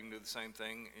notepad, you can do the same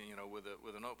thing,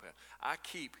 with a notepad. I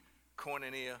keep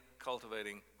koinonia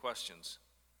cultivating questions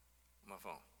on my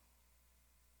phone.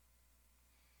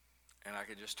 And I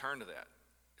could just turn to that.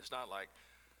 It's not like,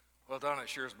 well, Donna, it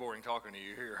sure is boring talking to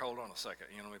you. Here, hold on a second.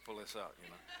 Let me pull this out,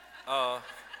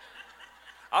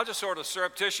 I'll just sort of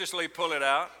surreptitiously pull it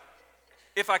out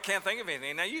if I can't think of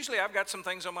anything. Now, usually I've got some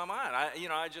things on my mind.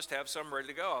 I just have some ready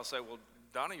to go. I'll say, well,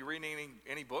 Donna, you reading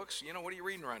any books? What are you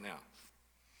reading right now?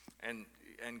 And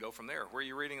go from there. Where are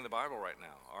you reading in the Bible right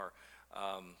now? Or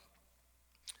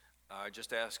I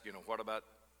just ask, what about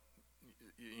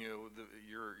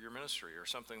your ministry or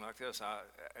something like this?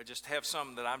 I just have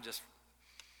some that I'm just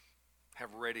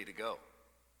have ready to go.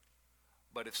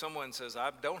 But if someone says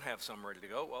I don't have some ready to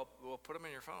go, well, put them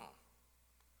in your phone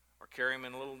or carry them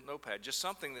in a little notepad. Just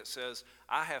something that says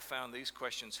I have found these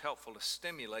questions helpful to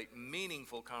stimulate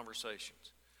meaningful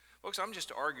conversations. Folks, I'm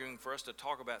just arguing for us to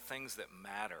talk about things that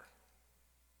matter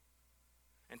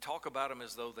and talk about them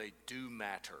as though they do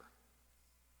matter.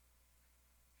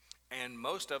 And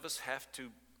most of us have to,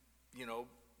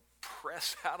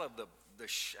 press out of the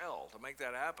shell to make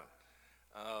that happen.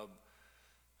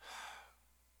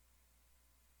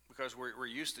 Because we're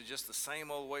used to just the same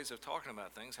old ways of talking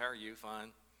about things. How are you?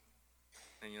 Fine.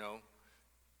 And, you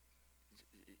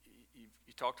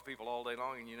talk to people all day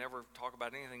long and you never talk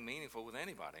about anything meaningful with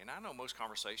anybody. And I know most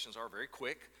conversations are very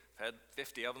quick. I've had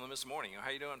 50 of them this morning.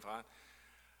 How you doing? Fine.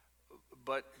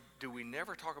 But do we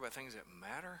never talk about things that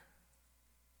matter?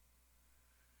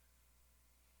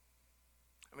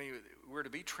 I mean, we're to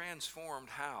be transformed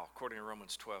how? According to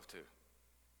Romans 12:2.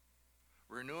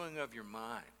 Renewing of your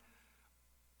mind.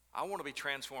 I want to be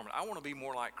transformed. I want to be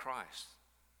more like Christ.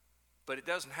 But it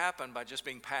doesn't happen by just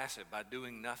being passive, by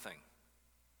doing nothing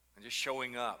and just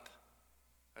showing up.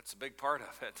 That's a big part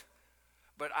of it.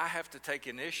 But I have to take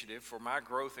initiative for my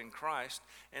growth in Christ.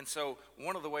 And so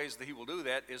one of the ways that he will do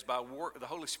that is by the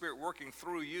Holy Spirit working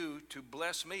through you to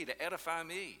bless me, to edify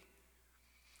me.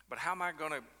 But how am I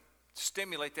going to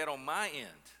stimulate that on my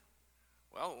end?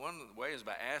 Well, one of the ways is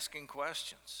by asking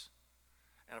questions.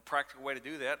 And a practical way to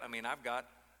do that, I mean, I've got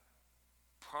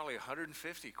probably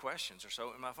 150 questions or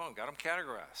so in my phone. Got them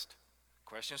categorized.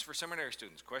 Questions for seminary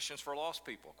students, questions for lost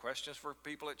people, questions for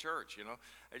people at church.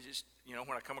 I just,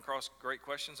 when I come across great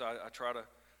questions, I try to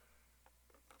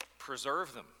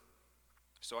preserve them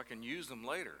so I can use them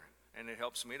later. And it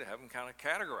helps me to have them kind of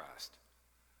categorized.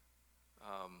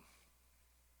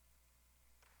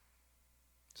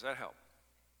 Does that help?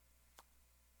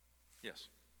 Yes.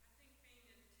 I think being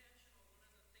intentional, one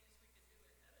of the things we can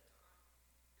do ahead of time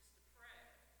is to pray.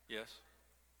 Yes.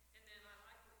 And then I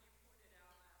like what you pointed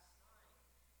out last night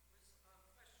was question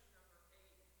number 8. How can I pray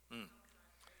for you?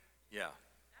 Yeah.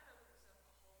 That opens up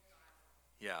a whole dialogue.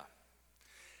 Yeah.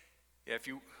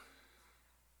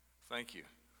 Thank you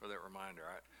for that reminder.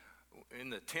 In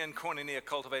the 10 koinonia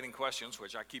cultivating questions,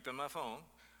 which I keep in my phone,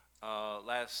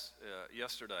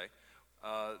 yesterday,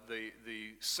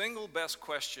 the single best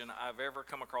question I've ever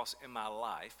come across in my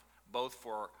life, both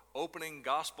for opening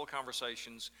gospel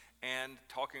conversations and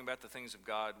talking about the things of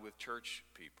God with church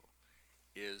people,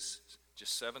 is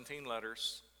just 17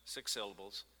 letters, 6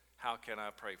 syllables. How can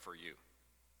I pray for you?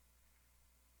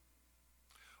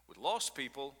 With lost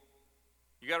people,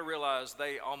 you got to realize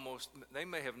they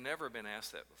may have never been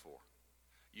asked that before.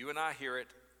 You and I hear it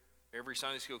every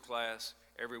Sunday school class,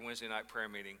 every Wednesday night prayer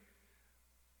meeting,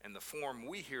 and the form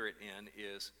we hear it in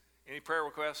is, any prayer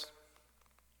requests?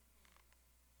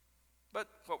 But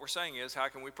what we're saying is, how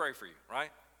can we pray for you,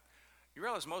 right? You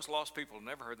realize most lost people have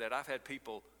never heard that. I've had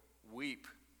people weep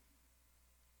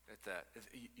at that.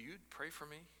 You'd pray for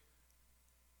me?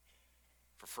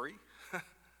 For free? I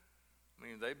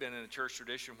mean, they've been in a church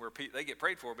tradition where they get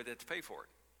prayed for, but they have to pay for it.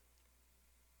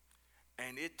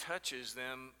 And it touches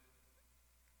them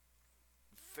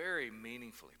very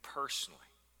meaningfully, personally.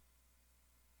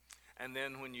 And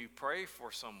then when you pray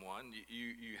for someone,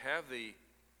 you have the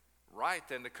right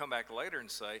then to come back later and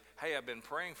say, hey, I've been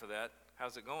praying for that.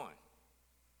 How's it going?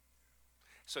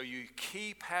 So you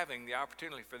keep having the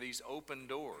opportunity for these open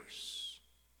doors.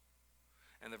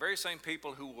 And the very same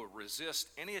people who will resist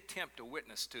any attempt to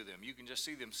witness to them, you can just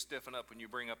see them stiffen up when you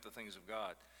bring up the things of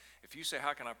God. If you say,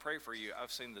 how can I pray for you?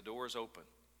 I've seen the doors open,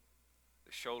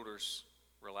 the shoulders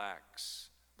relax.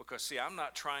 Because, see, I'm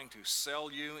not trying to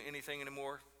sell you anything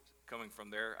anymore, coming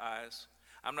from their eyes.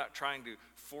 I'm not trying to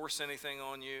force anything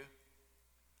on you.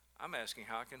 I'm asking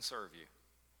how I can serve you.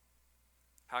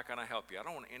 How can I help you? I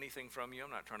don't want anything from you. I'm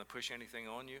not trying to push anything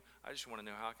on you. I just want to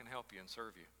know how I can help you and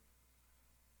serve you.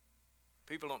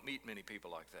 People don't meet many people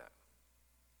like that.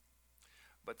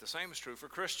 But the same is true for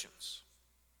Christians.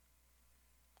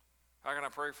 How can I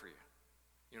pray for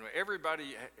you?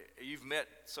 Everybody you've met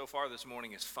so far this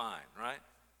morning is fine, right?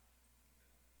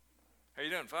 How you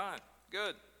doing? Fine.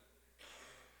 Good.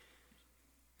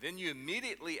 Then you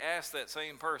immediately ask that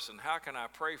same person, how can I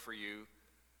pray for you?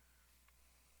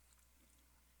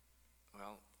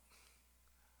 Well,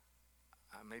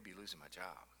 I may be losing my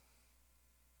job.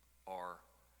 Or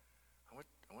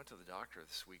I went to the doctor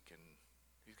this week and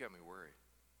he's got me worried.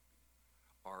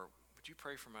 Or would you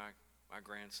pray for my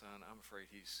grandson? I'm afraid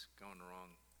he's going the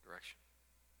wrong direction.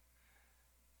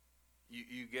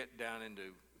 You get down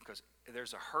into, because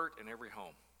there's a hurt in every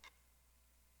home.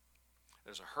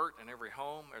 There's a hurt in every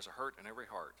home. There's a hurt in every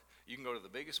heart. You can go to the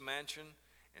biggest mansion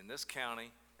in this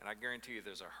county, and I guarantee you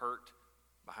there's a hurt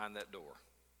behind that door.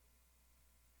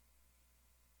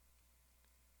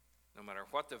 No matter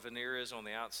what the veneer is on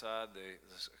the outside,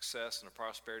 the success and the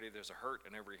prosperity, there's a hurt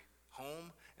in every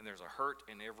home, and there's a hurt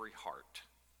in every heart.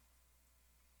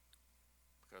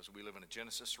 Because we live in a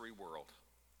Genesis 3 world.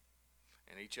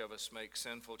 And each of us make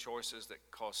sinful choices that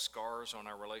cause scars on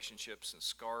our relationships and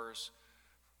scars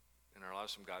in our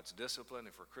lives from God's discipline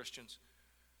if we're Christians.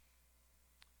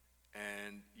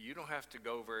 And you don't have to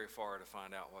go very far to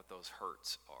find out what those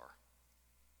hurts are.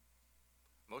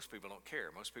 Most people don't care.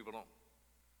 Most people don't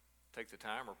take the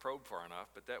time or probe far enough.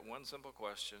 But that one simple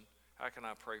question, how can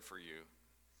I pray for you,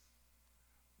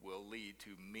 will lead to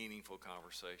meaningful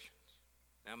conversations.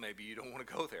 Now, maybe you don't want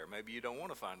to go there. Maybe you don't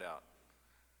want to find out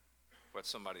what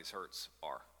somebody's hurts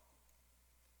are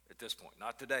at this point.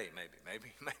 Not today,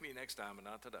 maybe next time, but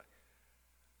not today.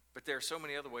 But there are so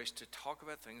many other ways to talk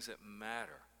about things that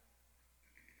matter.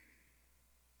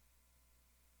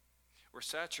 We're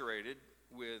saturated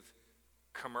with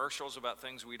commercials about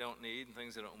things we don't need and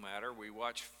things that don't matter. We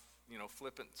watch,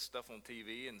 flippant stuff on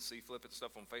TV and see flippant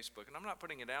stuff on Facebook. And I'm not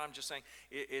putting it down. I'm just saying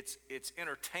it's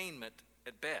entertainment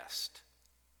at best.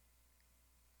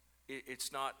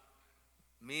 It's not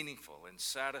meaningful and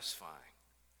satisfying.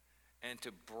 And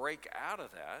to break out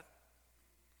of that,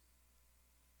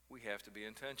 we have to be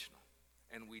intentional.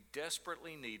 And we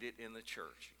desperately need it in the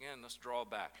church. Again, let's draw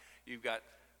back. You've got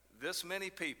this many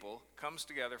people comes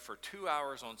together for 2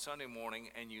 hours on Sunday morning,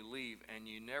 and you leave, and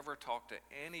you never talk to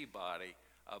anybody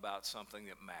about something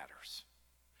that matters.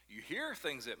 You hear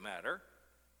things that matter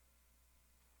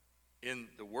in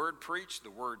the word preached,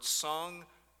 the word sung,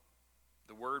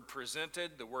 the word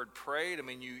presented, the word prayed. I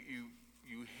mean, you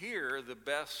hear the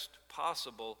best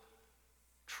possible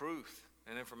truth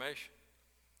and information.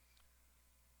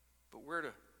 But we're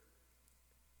to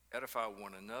edify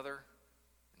one another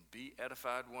and be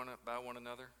edified by one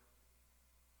another.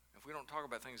 If we don't talk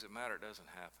about things that matter, it doesn't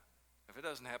happen. If it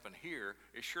doesn't happen here,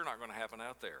 it's sure not going to happen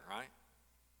out there, right?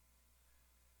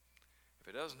 If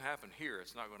it doesn't happen here,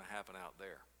 it's not going to happen out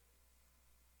there.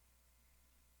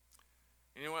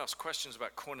 Anyone else? Questions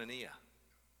about koinonia?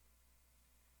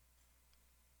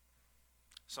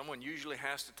 Someone usually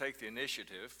has to take the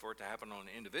initiative for it to happen on an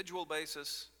individual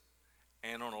basis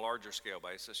and on a larger scale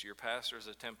basis. Your pastor is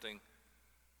attempting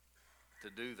to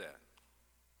do that.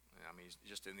 I mean,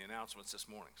 just in the announcements this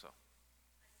morning, so. I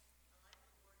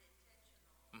like the word intentional.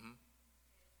 Mm-hmm. And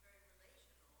it's very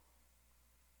relational,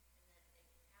 and that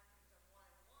it happens on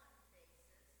one-on-one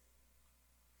basis,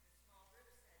 in a small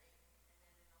group setting, and then in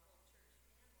a whole church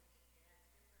family, it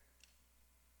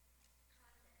has different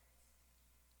contexts.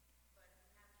 But you have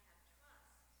to have trust,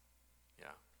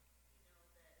 Yeah.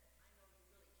 that I know you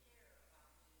really care about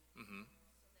me. Mm-hmm. So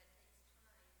that takes time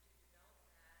to develop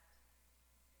that. And some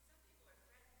people are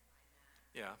threatened by that.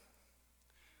 Yeah.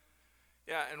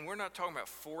 Yeah, and we're not talking about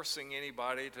forcing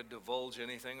anybody to divulge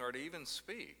anything or to even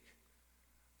speak.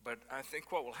 But I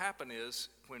think what will happen is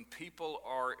when people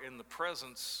are in the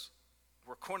presence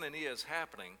where koinonia is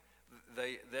happening,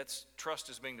 that's trust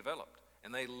is being developed,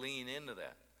 and they lean into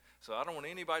that. So I don't want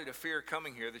anybody to fear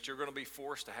coming here that you're going to be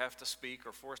forced to have to speak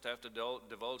or forced to have to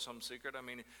divulge some secret. I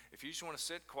mean, if you just want to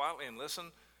sit quietly and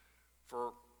listen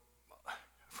for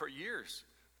years,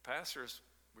 pastors,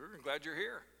 we're glad you're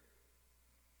here.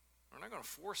 We're not going to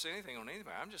force anything on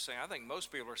anybody. I'm just saying, I think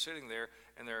most people are sitting there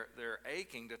and they're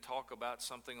aching to talk about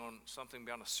something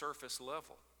beyond a surface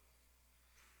level.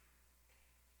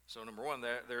 So number one,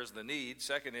 there's the need.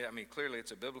 Second, I mean, clearly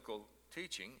it's a biblical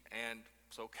teaching. And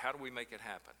so how do we make it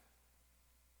happen?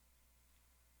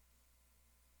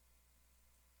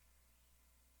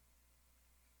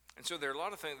 And so there are a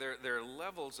lot of things, there are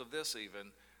levels of this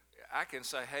even. I can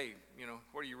say, hey,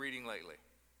 what are you reading lately?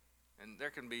 And there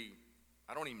can be,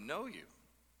 I don't even know you.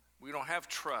 We don't have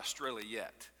trust really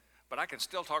yet. But I can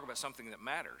still talk about something that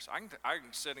matters. I'm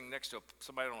sitting next to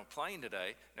somebody on a plane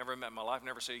today, never met in my life,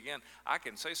 never see again. I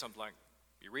can say something like,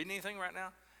 you reading anything right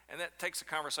now? And that takes the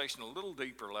conversation a little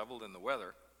deeper level than the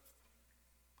weather,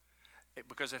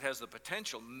 because it has the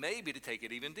potential maybe to take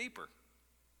it even deeper.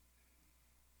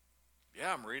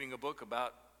 Yeah, I'm reading a book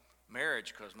about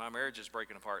marriage because my marriage is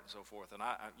breaking apart and so forth. And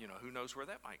I who knows where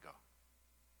that might go.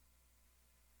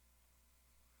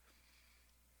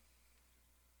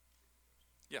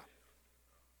 Yeah.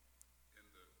 In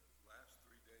the last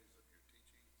 3 days of your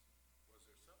teachings, was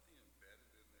there something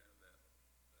embedded in there that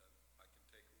I can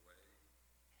take away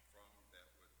from that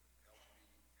would help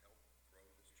me help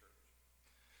grow this church?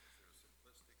 Is there a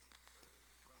simplistic,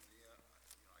 yeah,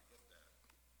 I get that,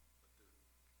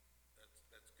 but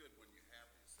that's good when you have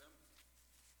the assembly.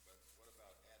 But what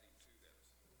about adding to that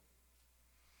assembly?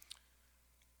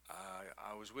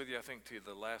 I was with you, I think, to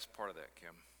the last part of that,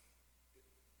 Kim.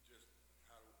 Just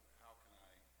how can we grow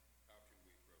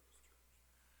this church?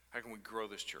 How can we grow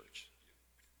this church?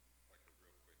 Like a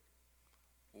real quick.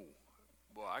 Ooh,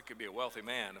 well, I could be a wealthy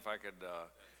man if I could.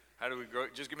 How do we grow?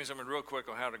 Just give me something real quick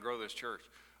on how to grow this church.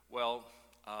 Well,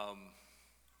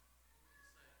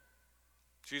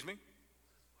 excuse me?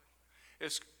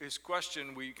 His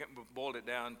question, we boiled it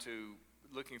down to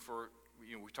looking for,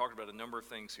 we talked about a number of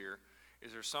things here.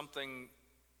 Is there something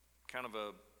kind of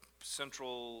a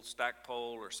central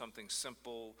stackpole or something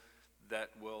simple that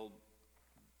will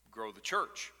grow the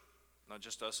church? Not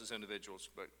just us as individuals,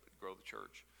 but grow the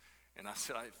church. And I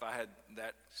said, if I had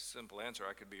that simple answer,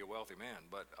 I could be a wealthy man.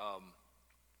 But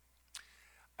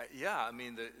yeah, I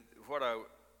mean, what I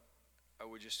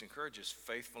would just encourage is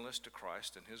faithfulness to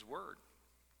Christ and His Word.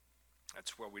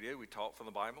 That's what we did. We taught from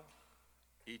the Bible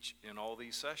in all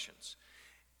these sessions.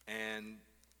 And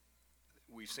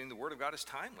we've seen the Word of God is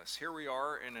timeless. Here we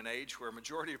are in an age where a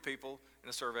majority of people in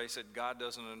a survey said God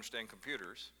doesn't understand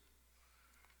computers.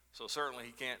 So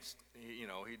certainly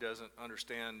he doesn't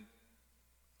understand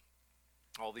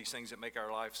all these things that make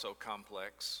our life so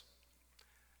complex.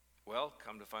 Well,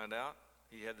 come to find out,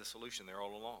 He had the solution there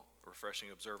all along. Refreshing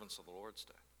observance of the Lord's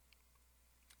Day.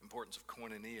 Importance of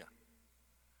koinonia.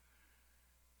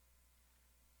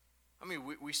 I mean,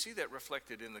 we see that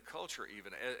reflected in the culture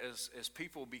even. As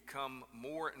people become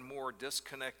more and more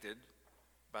disconnected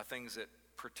by things that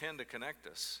pretend to connect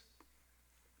us,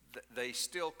 they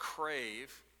still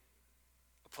crave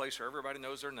a place where everybody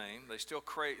knows their name.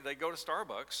 They go to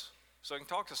Starbucks so they can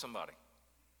talk to somebody.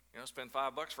 Spend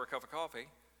 $5 for a cup of coffee.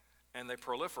 And they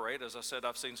proliferate. As I said,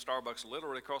 I've seen Starbucks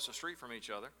literally across the street from each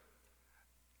other.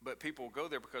 But people go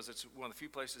there because it's one of the few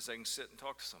places they can sit and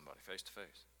talk to somebody face to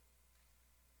face.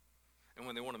 And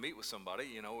when they want to meet with somebody,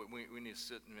 we need to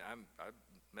sit. I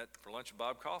met for lunch with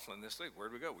Bob Coughlin this week.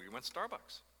 Where'd we go? We went to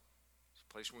Starbucks. It's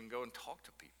a place where we can go and talk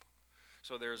to people.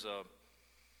 So there's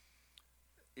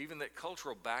even that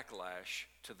cultural backlash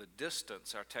to the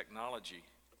distance our technology,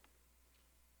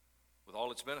 with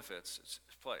all its benefits, is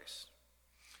placed.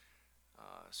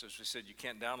 So as we said, you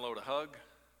can't download a hug.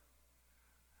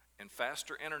 And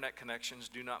faster internet connections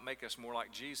do not make us more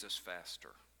like Jesus faster.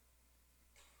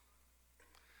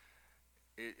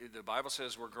 The Bible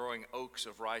says we're growing oaks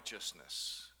of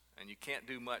righteousness. And you can't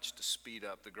do much to speed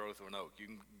up the growth of an oak. You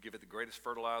can give it the greatest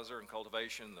fertilizer and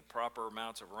cultivation, the proper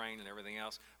amounts of rain and everything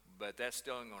else, but that's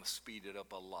still going to speed it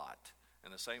up a lot.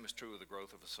 And the same is true of the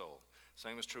growth of a soul.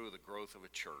 Same is true of the growth of a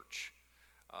church.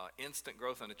 Instant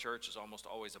growth in a church is almost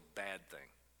always a bad thing.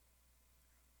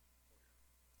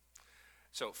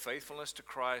 So faithfulness to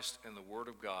Christ and the Word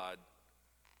of God,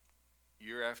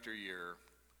 year after year.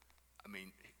 I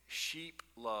mean, sheep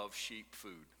love sheep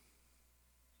food.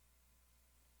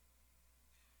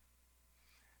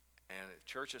 And the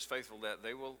church is faithful that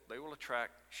they will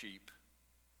attract sheep.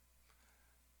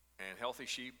 And healthy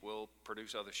sheep will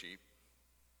produce other sheep.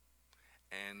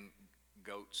 And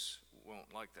goats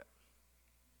won't like that.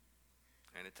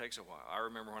 And it takes a while. I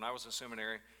remember when I was in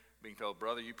seminary being told,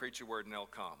 brother, you preach your word and they'll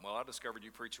come. Well, I discovered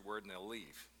you preach your word and they'll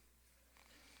leave.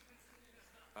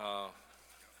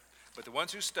 But the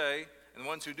ones who stay and the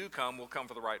ones who do come will come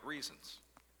for the right reasons.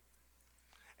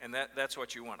 And that's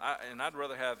what you want. I'd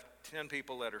rather have 10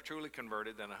 people that are truly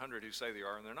converted than 100 who say they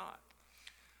are and they're not.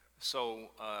 So,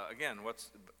 again,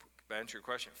 to answer your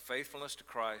question, faithfulness to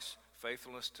Christ,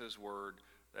 faithfulness to His Word,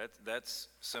 that's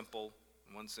simple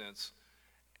in one sense.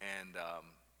 And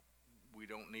we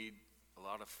don't need a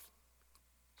lot of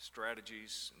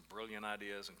strategies and brilliant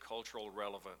ideas and cultural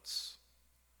relevance.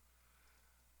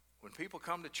 When people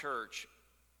come to church,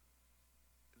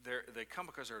 they come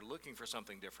because they're looking for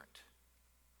something different.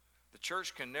 The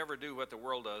church can never do what the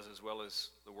world does as well as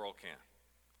the world can.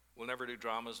 We'll never do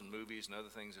dramas and movies and other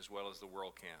things as well as the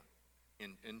world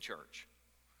can in church.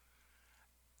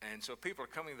 And so people are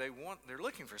coming, they're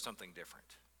looking for something different.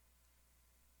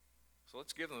 So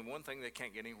let's give them one thing they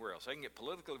can't get anywhere else. They can get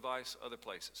political advice other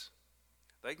places.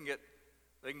 They can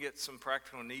get some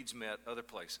practical needs met other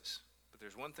places. But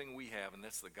there's one thing we have, and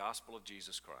that's the gospel of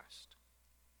Jesus Christ.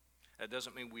 That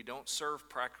doesn't mean we don't serve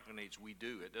practical needs. We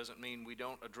do. It doesn't mean we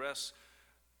don't address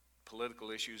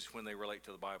political issues when they relate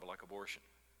to the Bible, like abortion.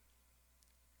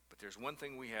 But there's one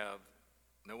thing we have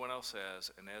no one else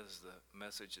has, and that is the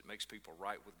message that makes people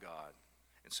right with God.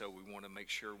 And so we want to make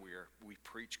sure we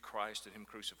preach Christ and Him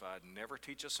crucified. Never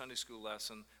teach a Sunday school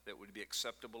lesson that would be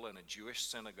acceptable in a Jewish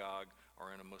synagogue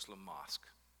or in a Muslim mosque.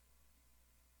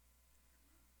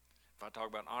 If I talk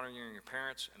about honoring your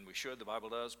parents, and we should, the Bible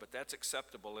does, but that's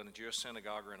acceptable in a Jewish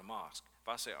synagogue or in a mosque. If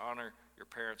I say honor your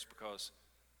parents because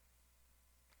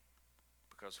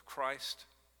of Christ,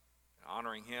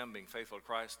 honoring Him, being faithful to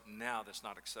Christ, now that's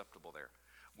not acceptable there.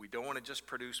 We don't want to just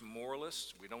produce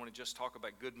moralists. We don't want to just talk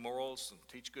about good morals and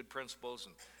teach good principles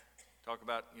and talk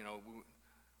about, we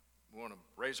want to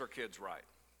raise our kids right.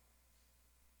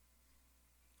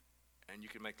 And you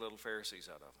can make little Pharisees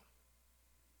out of them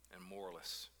and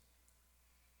moralists.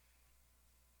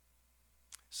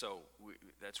 So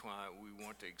that's why we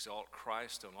want to exalt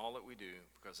Christ in all that we do,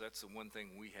 because that's the one thing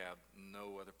we have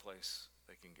no other place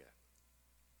they can get.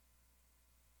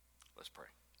 Let's pray.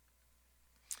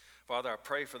 Father, I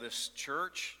pray for this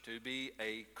church to be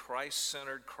a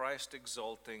Christ-centered,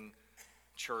 Christ-exalting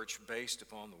church based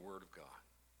upon the Word of God.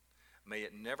 May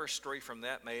it never stray from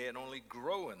that. May it only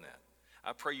grow in that.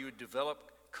 I pray you would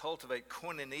cultivate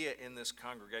koinonia in this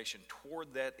congregation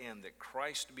toward that end, that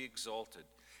Christ be exalted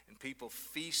and people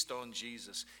feast on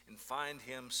Jesus and find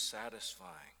him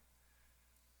satisfying.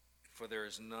 For there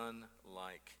is none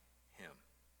like him.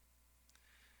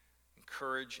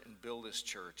 Encourage and build this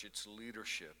church, its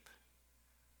leadership.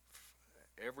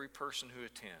 Every person who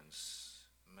attends,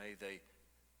 may they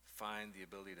find the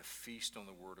ability to feast on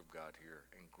the Word of God here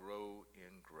and grow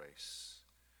in grace.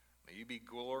 May you be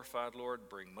glorified, Lord.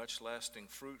 Bring much lasting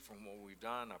fruit from what we've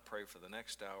done. I pray for the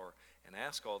next hour and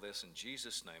ask all this in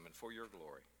Jesus' name and for your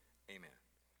glory. Amen.